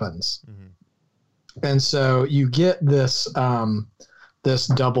nothing happens. Mm-hmm. And so you get this this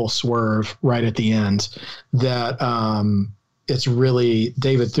double swerve right at the end that it's really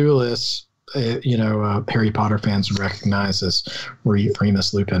David Thewlis, Harry Potter fans recognize as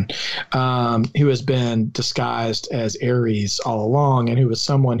Remus Lupin, who has been disguised as Ares all along, and who was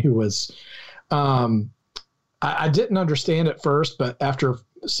someone who was I didn't understand at first, but after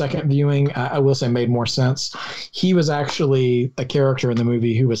second viewing, I will say made more sense. He was actually a character in the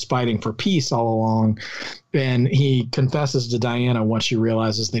movie who was fighting for peace all along, and he confesses to Diana once she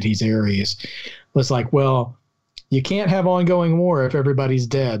realizes that he's Ares. It's like, well, you can't have ongoing war if everybody's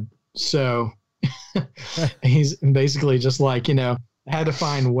dead. So he's basically just like, had to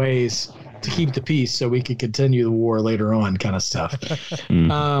find ways to keep the peace so we could continue the war later on, kind of stuff.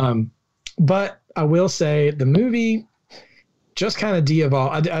 But I will say the movie just kind of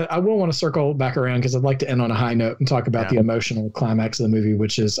de-evolved. I will want to circle back around because I'd like to end on a high note and talk about the emotional climax of the movie,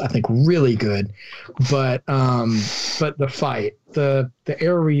 which is, I think, really good. But the fight, the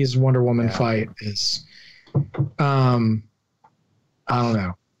Ares Wonder Woman fight is, I don't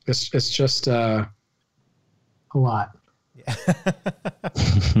know. It's just a lot. Yeah.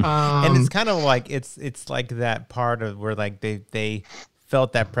 And it's kind of like it's like that part of where like they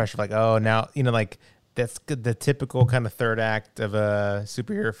felt that pressure, like, oh, now like that's the typical kind of third act of a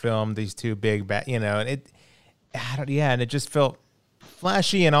superhero film. These two big bad, and and it just felt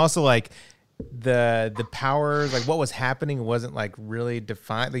flashy, and also like the powers, like what was happening wasn't like really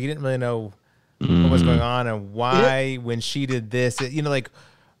defined. Like you didn't really know what was going on and why when she did this. It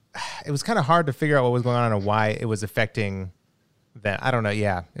was kind of hard to figure out what was going on and why it was affecting that. I don't know.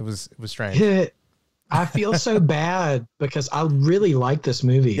 Yeah, it was strange. I feel so bad because I really like this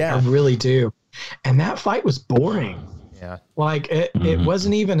movie. Yeah. I really do. And that fight was boring. Yeah. Like it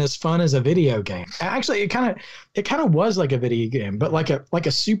wasn't even as fun as a video game. Actually, it kind of was like a video game, but like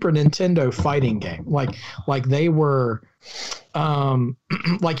a Super Nintendo fighting game. Like they were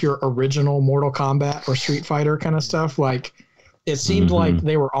like your original Mortal Kombat or Street Fighter kind of stuff. Like it seemed like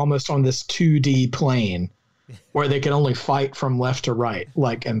they were almost on this 2D plane where they could only fight from left to right,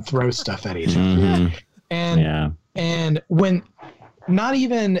 like, and throw stuff at each other. And when not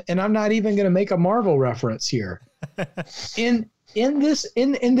even, and I'm not even going to make a Marvel reference here. In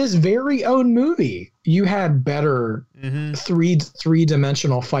this very own movie, you had better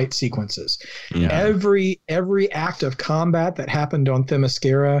three-dimensional fight sequences. Yeah. Every act of combat that happened on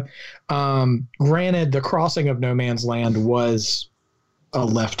Themyscira, granted, the crossing of No Man's Land was a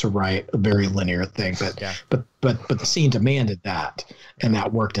left to right, a very linear thing, but the scene demanded that, and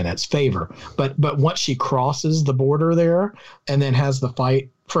that worked in its favor. But once she crosses the border there, and then has the fight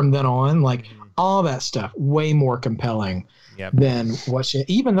from then on, like all that stuff, way more compelling than what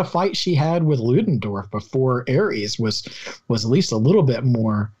even the fight she had with Ludendorff before Ares was at least a little bit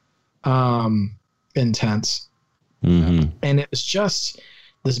more intense. And it was just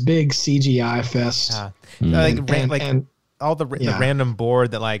this big CGI fest. And all the random board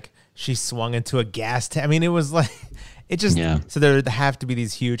that like she swung into a gas tank. I mean, it was like it just so there have to be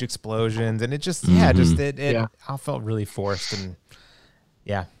these huge explosions, and it just it all felt really forced, and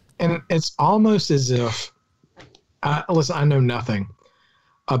and it's almost as if listen, I know nothing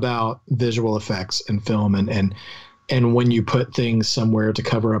about visual effects in film and when you put things somewhere to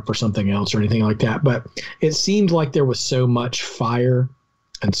cover up for something else or anything like that, but it seemed like there was so much fire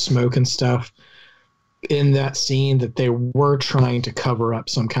and smoke and stuff in that scene that they were trying to cover up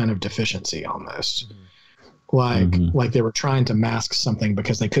some kind of deficiency almost. Like they were trying to mask something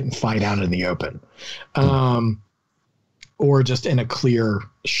because they couldn't fight out in the open. Or just in a clear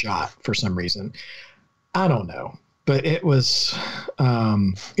shot for some reason. I don't know, but it was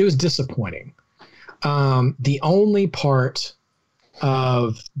disappointing. The only part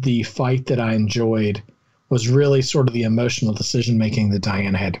of the fight that I enjoyed was really sort of the emotional decision making that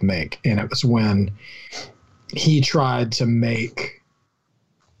Diana had to make. And it was when he tried to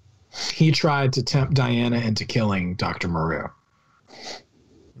tempt Diana into killing Dr. Moreau.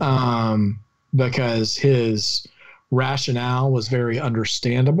 Because his rationale was very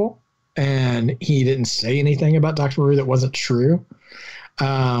understandable and he didn't say anything about Dr. Moreau that wasn't true.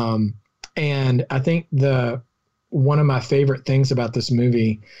 And I think one of my favorite things about this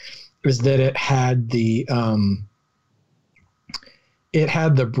movie is that it had the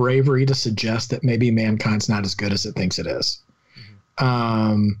bravery to suggest that maybe mankind's not as good as it thinks it is.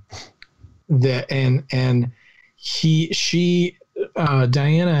 Diana and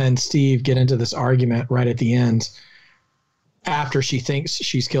Steve get into this argument right at the end after she thinks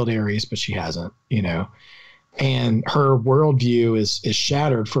she's killed Ares, but she hasn't, and her worldview is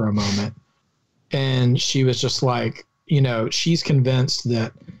shattered for a moment. And she was just like, she's convinced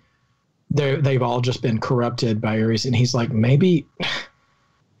that they've all just been corrupted by Ares. And he's like, maybe,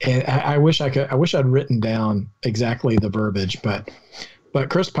 and I wish I'd written down exactly the verbiage, but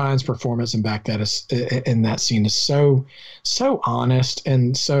Chris Pine's performance in that scene is so honest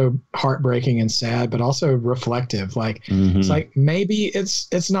and so heartbreaking and sad, but also reflective. Like, it's like, maybe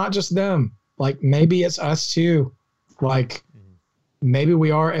it's not just them. Like, maybe it's us too. Like, maybe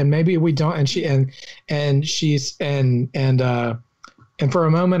we are, and maybe we don't. And for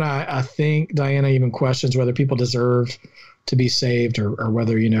a moment, I think Diana even questions whether people deserve to be saved or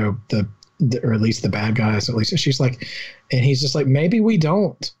whether, or at least the bad guys, at least she's like, and he's just like, maybe we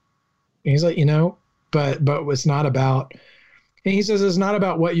don't. And he's like, but it's not about, and he says, it's not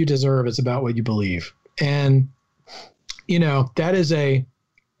about what you deserve. It's about what you believe. And, that is a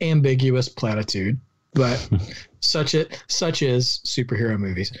ambiguous platitude, but such is superhero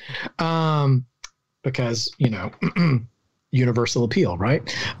movies. Because, universal appeal,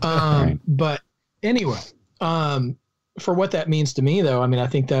 right? Right. But anyway, for what that means to me, though, I mean, I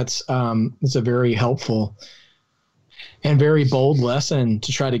think it's a very helpful and very bold lesson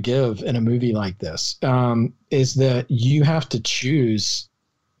to try to give in a movie like this, is that you have to choose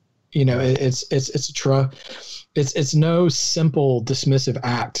it's no simple dismissive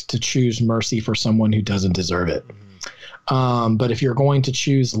act to choose mercy for someone who doesn't deserve it. But if you're going to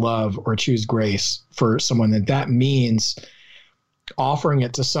choose love or choose grace for someone, then that means offering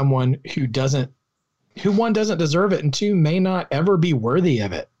it to someone who one doesn't deserve it, and two may not ever be worthy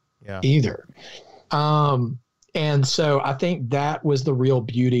of it either. And so I think that was the real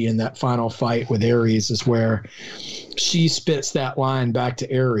beauty in that final fight with Ares, is where she spits that line back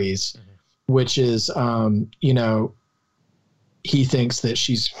to Ares, which is, he thinks that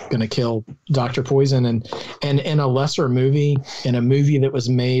she's going to kill Dr. Poison. And in a lesser movie, in a movie that was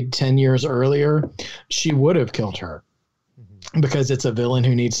made 10 years earlier, she would have killed her. Because it's a villain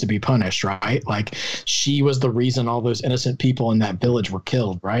who needs to be punished, right? Like, she was the reason all those innocent people in that village were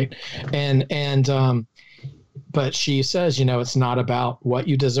killed, right? But she says, it's not about what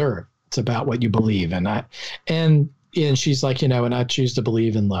you deserve; it's about what you believe. And she's like, and I choose to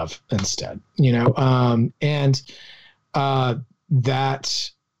believe in love instead,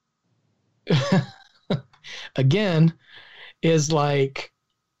 that again is like,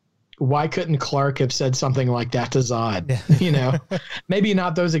 why couldn't Clark have said something like that to Zod? Maybe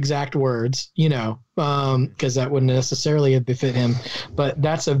not those exact words, because that wouldn't necessarily have befit him, but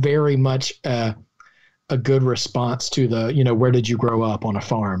that's a very much a good response to the, where did you grow up on a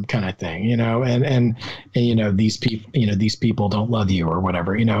farm kind of thing, and these people don't love you or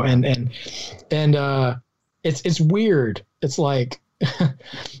whatever, and it's weird. It's like,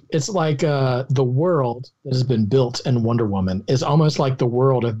 the world that has been built in Wonder Woman is almost like the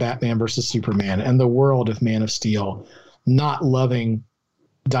world of Batman versus Superman and the world of Man of Steel, not loving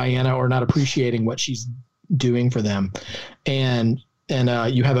Diana or not appreciating what she's doing for them. And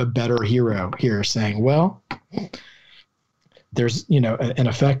you have a better hero here saying, well, there's, in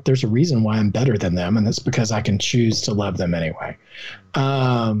effect, there's a reason why I'm better than them. And that's because I can choose to love them anyway.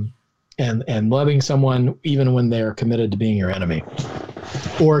 And loving someone even when they're committed to being your enemy,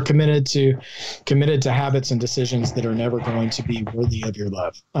 or committed to habits and decisions that are never going to be worthy of your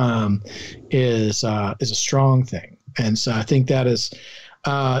love, is a strong thing. And so I think that is,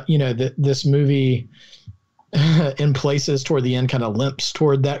 this movie in places toward the end kind of limps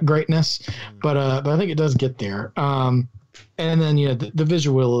toward that greatness, but I think it does get there. And then the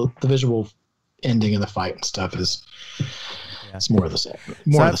visual ending of the fight and stuff is. It's more of the same.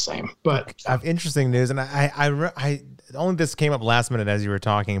 Of the same. But I have interesting news, and I only this came up last minute as you were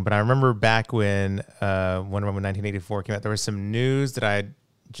talking, but I remember back when Wonder Woman 1984 came out, there was some news that I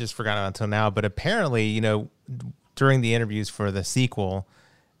just forgotten until now. But apparently, during the interviews for the sequel,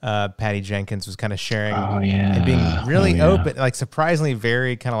 Patty Jenkins was kind of sharing and being really open, like surprisingly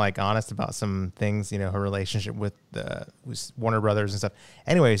very kind of like honest about some things, her relationship with Warner Brothers and stuff.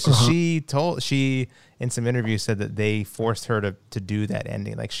 Anyway, so she in some interviews said that they forced her to do that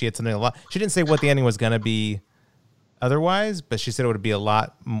ending. Like, she had something she didn't say what the ending was going to be otherwise, but she said it would be a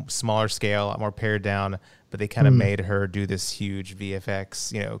lot smaller scale, a lot more pared down, but they kind of made her do this huge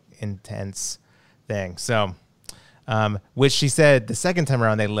VFX, intense thing. So, which she said the second time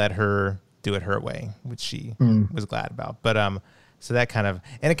around, they let her do it her way, which she was glad about. But, so that kind of,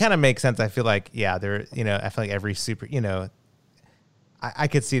 and it kind of makes sense. I feel like, I feel like every I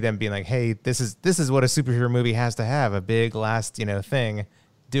could see them being like, hey, this is what a superhero movie has to have, a big last, thing.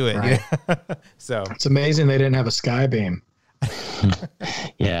 Do it. Right. So it's amazing they didn't have a sky beam.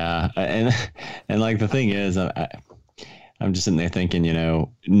 Yeah. And like, the thing is, I'm just sitting there thinking,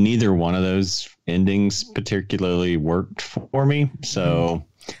 neither one of those endings particularly worked for me. So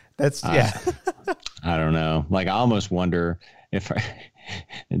that's, I don't know. Like, I almost wonder if I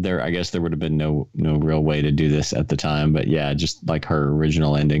guess there would have been no real way to do this at the time, but just like her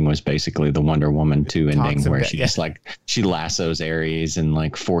original ending was basically the Wonder Woman 2 ending, where she just like, she lassos Ares and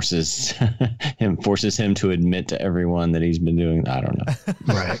like forces him to admit to everyone that he's been doing. I don't know.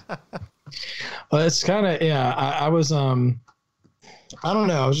 Right. Well, it's kind of, I was, I don't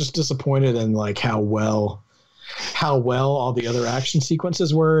know. I was just disappointed in like how well all the other action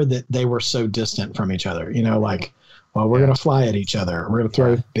sequences were, that they were so distant from each other, like, well, we're going to fly at each other. We're going to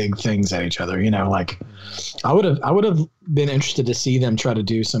throw big things at each other. Like, I would have been interested to see them try to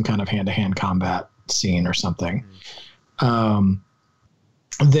do some kind of hand-to-hand combat scene or something,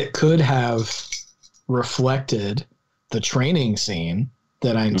 that could have reflected the training scene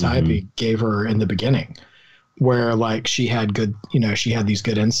that Antiope gave her in the beginning, where like she had good, she had these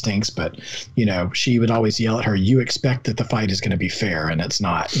good instincts, but, she would always yell at her, you expect that the fight is going to be fair, and it's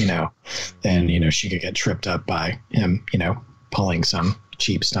not, and, she could get tripped up by him, pulling some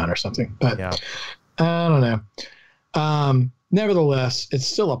cheap stunt or something. But I don't know. Nevertheless, it's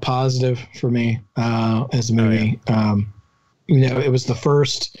still a positive for me as a movie. It was the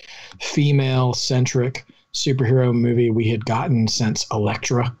first female centric superhero movie we had gotten since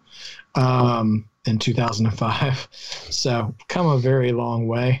Elektra in 2005. So come a very long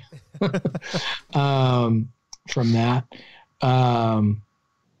way from that.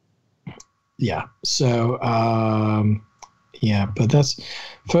 Yeah. So, yeah, but that's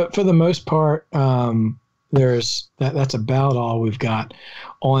for the most part, there's that's about all we've got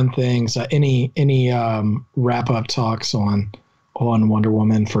on things. Any wrap up talks on Wonder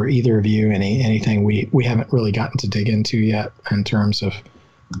Woman for either of you? Anything we haven't really gotten to dig into yet in terms of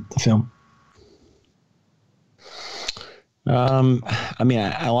the film? I mean,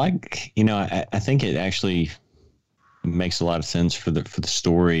 I like, I think it actually makes a lot of sense for the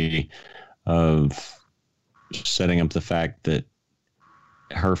story of setting up the fact that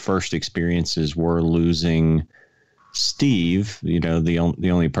her first experiences were losing Steve, the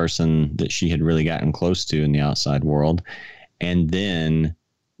only person that she had really gotten close to in the outside world, and then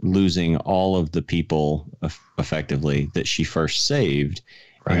losing all of the people effectively that she first saved,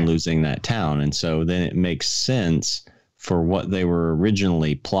 right, and losing that town. And so then it makes sense for what they were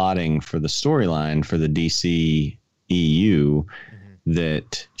originally plotting for the storyline for the DC EU,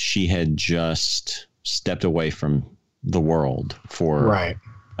 that she had just stepped away from the world for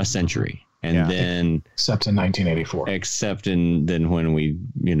a century. And then except in 1984, then when we,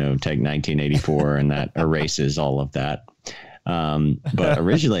 take 1984 and that erases all of that. But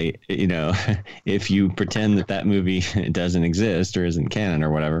originally, if you pretend that movie doesn't exist or isn't canon or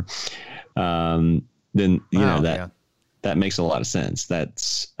whatever, then, that makes a lot of sense.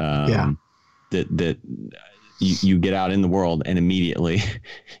 That's, that you get out in the world and immediately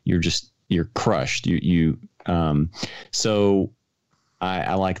you're crushed. So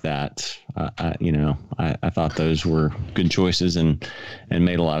I like that. I thought those were good choices and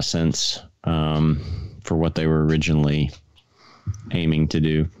made a lot of sense for what they were originally aiming to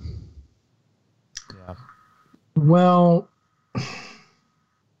do. Yeah. Well,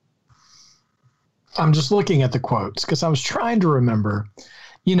 I'm just looking at the quotes because I was trying to remember.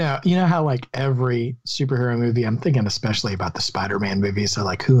 You know how like every superhero movie, I'm thinking especially about the Spider-Man movies. So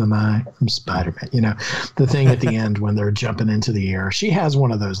like, who am I? I'm Spider-Man. The thing at the end when they're jumping into the air. She has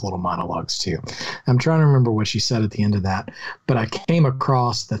one of those little monologues too. I'm trying to remember what she said at the end of that, but I came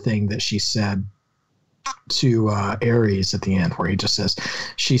across the thing that she said to Ares at the end, where he just says,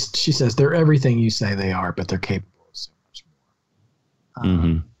 she says, they're everything you say they are, but they're capable of so much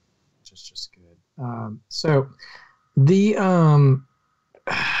more. Which is just good. So the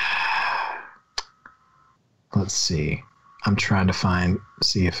let's see. I'm trying to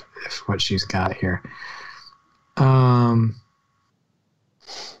see if what she's got here.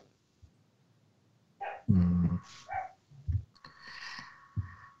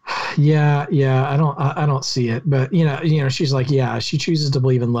 Yeah. I don't see it, but she's like, she chooses to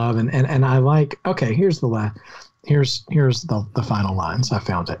believe in love, and I like. Okay, here's the final lines. I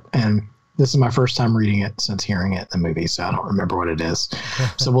found it, and this is my first time reading it since hearing it in the movie, so I don't remember what it is.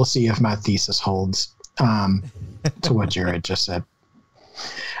 So we'll see if my thesis holds to what Jared just said.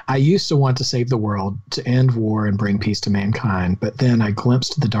 I used to want to save the world, to end war and bring peace to mankind, but then I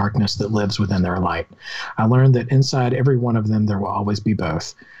glimpsed the darkness that lives within their light. I learned that inside every one of them there will always be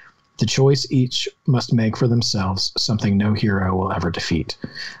both. The choice each must make for themselves, something no hero will ever defeat.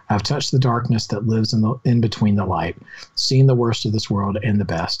 I've touched the darkness that lives in between the light, seen the worst of this world and the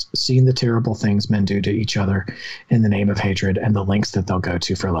best, seen the terrible things men do to each other in the name of hatred and the lengths that they'll go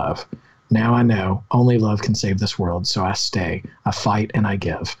to for love. Now I know only love can save this world, so I stay, I fight, and I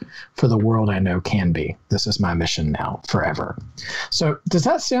give. For the world I know can be. This is my mission now, forever. So does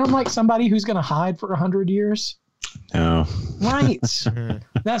that sound like somebody who's going to hide for 100 years? No. Right.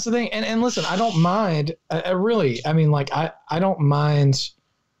 That's the thing. And listen, I don't mind. I don't mind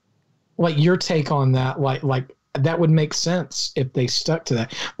like your take on that. Like that would make sense if they stuck to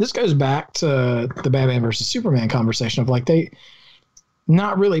that. This goes back to the Batman versus Superman conversation of like they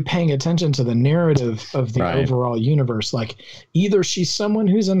not really paying attention to the narrative of the overall universe. Like either she's someone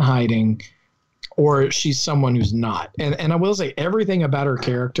who's in hiding or she's someone who's not. And I will say everything about her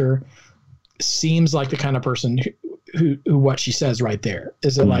character seems like the kind of person who what she says right there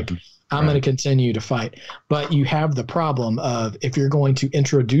is it like, I'm going to continue to fight. But you have the problem of if you're going to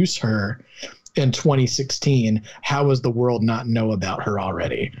introduce her in 2016, how does the world not know about her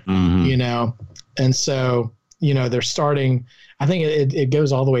already? And so, they're starting, I think it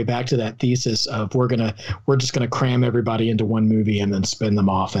goes all the way back to that thesis of we're just going to cram everybody into one movie and then spin them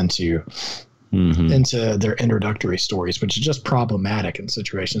off into their introductory stories, which is just problematic in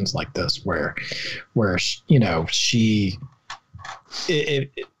situations like this where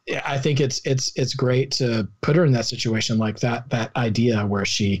I think it's great to put her in that situation, like that idea where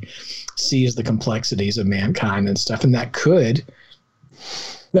she sees the complexities of mankind and stuff, and that could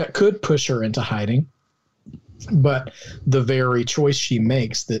push her into hiding. But the very choice she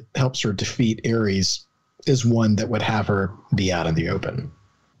makes that helps her defeat Ares is one that would have her be out in the open,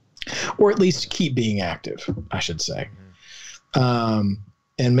 or at least keep being active, I should say. And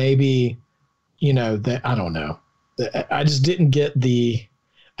maybe, that I don't know. I just didn't get the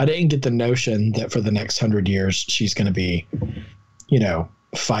notion that for the next 100 years she's going to be,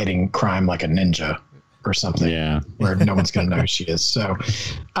 fighting crime like a ninja or something, where no one's going to know who she is. So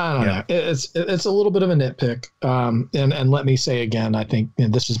I don't know. It's a little bit of a nitpick. And let me say again, I think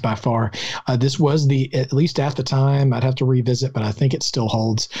this is by far, this was at least at the time, I'd have to revisit, but I think it still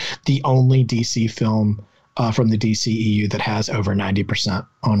holds the only DC film from the DCEU that has over 90%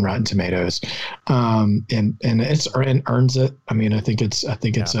 on Rotten Tomatoes. And earns it. I mean, I think it's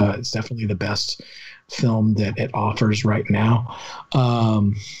definitely the best film that it offers right now.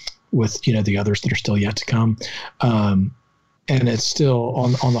 With the others that are still yet to come, and it's still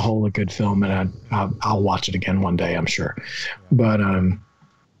on the whole a good film, and I'll watch it again one day, I'm sure. But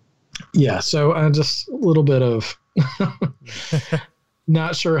so just a little bit of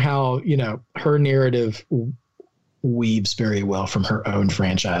not sure how her narrative weaves very well from her own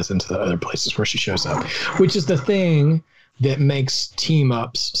franchise into the other places where she shows up, which is the thing that makes team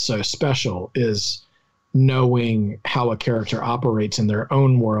ups so special, is knowing how a character operates in their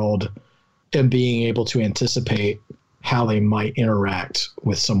own world and being able to anticipate how they might interact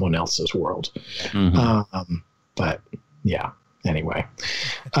with someone else's world. But yeah, anyway,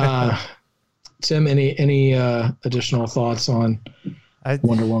 Tim, any additional thoughts on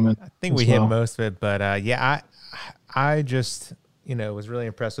Wonder Woman? I think we hit most of it, but I just, was really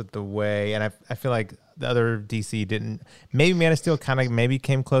impressed with the way, and I feel like the other DC didn't, maybe Man of Steel kind of maybe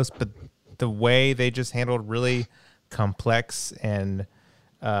came close, but the way they just handled really complex and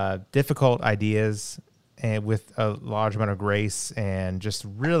difficult ideas, and with a large amount of grace, and just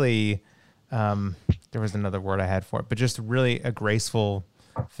really, there was another word I had for it, but just really a graceful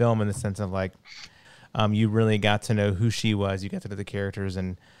film in the sense of like, you really got to know who she was, you got to know the characters,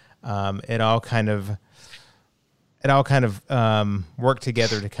 and it all kind of worked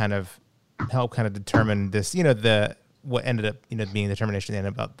together to kind of help kind of determine this, what ended up, being the determination at the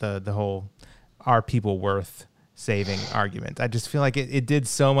end about the whole are people worth saving argument. I just feel like it did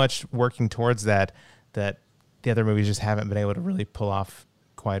so much working towards that the other movies just haven't been able to really pull off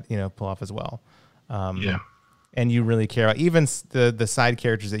as well. And you really care about even the side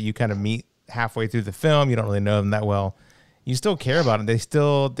characters that you kind of meet halfway through the film. You don't really know them that well. You still care about them.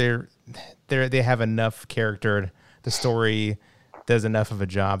 They have enough character. The story does enough of a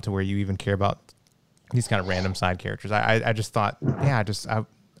job to where you even care about these kind of random side characters. I just thought,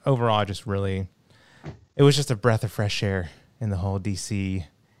 overall, I just really, it was just a breath of fresh air in the whole DC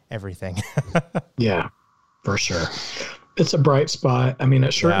everything. Yeah, for sure. It's a bright spot. I mean,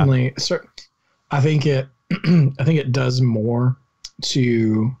 it certainly, I think it does more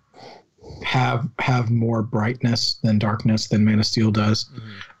to have more brightness than darkness than Man of Steel does.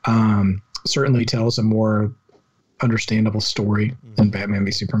 Certainly tells a more understandable story than Batman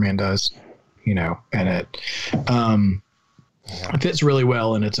v Superman does. And it fits really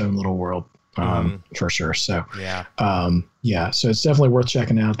well in its own little world, for sure. So so it's definitely worth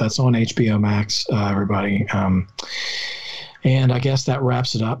checking out. That's on HBO Max, everybody. And I guess that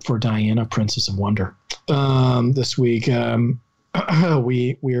wraps it up for Diana, Princess of Wonder. This week, we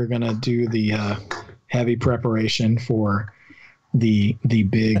are gonna do the heavy preparation for the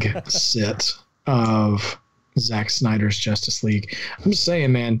big sit of Zack Snyder's Justice League. I'm just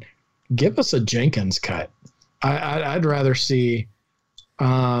saying, man, give us a Jenkins cut. I'd rather see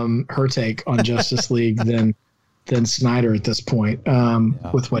her take on Justice League than Snyder at this point,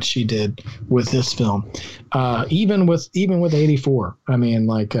 with what she did with this film. Even with 84, I mean,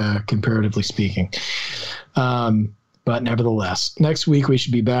 like, comparatively speaking. But nevertheless, next week we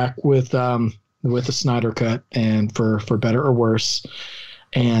should be back with the Snyder cut, and for better or worse.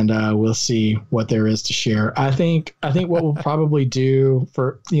 And we'll see what there is to share. I think what we'll probably do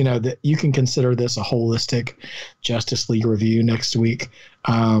for, that you can consider this a holistic Justice League review next week,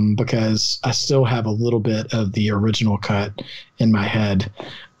 because I still have a little bit of the original cut in my head.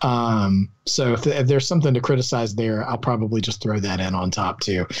 So if there's something to criticize there, I'll probably just throw that in on top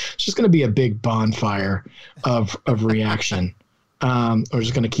too. It's just going to be a big bonfire of reaction. We're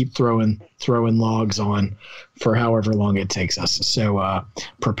just going to keep throwing logs on for however long it takes us. So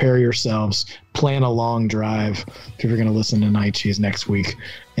prepare yourselves, plan a long drive if you're going to listen to Night Cheese next week,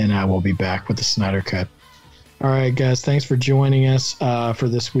 and we'll be back with the Snyder Cut. All right, guys. Thanks for joining us for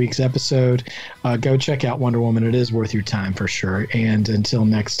this week's episode. Go check out Wonder Woman. It is worth your time for sure. And until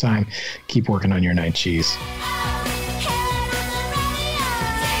next time, keep working on your night cheese.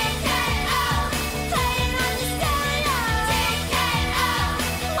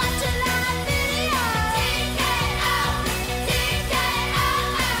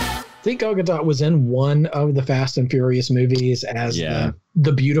 I think Gal Gadot was in one of the Fast and Furious movies as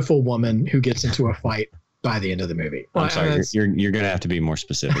the beautiful woman who gets into a fight by the end of the movie. I'm sorry, you're going to have to be more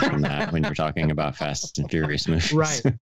specific than that when you're talking about Fast and Furious movies. Right.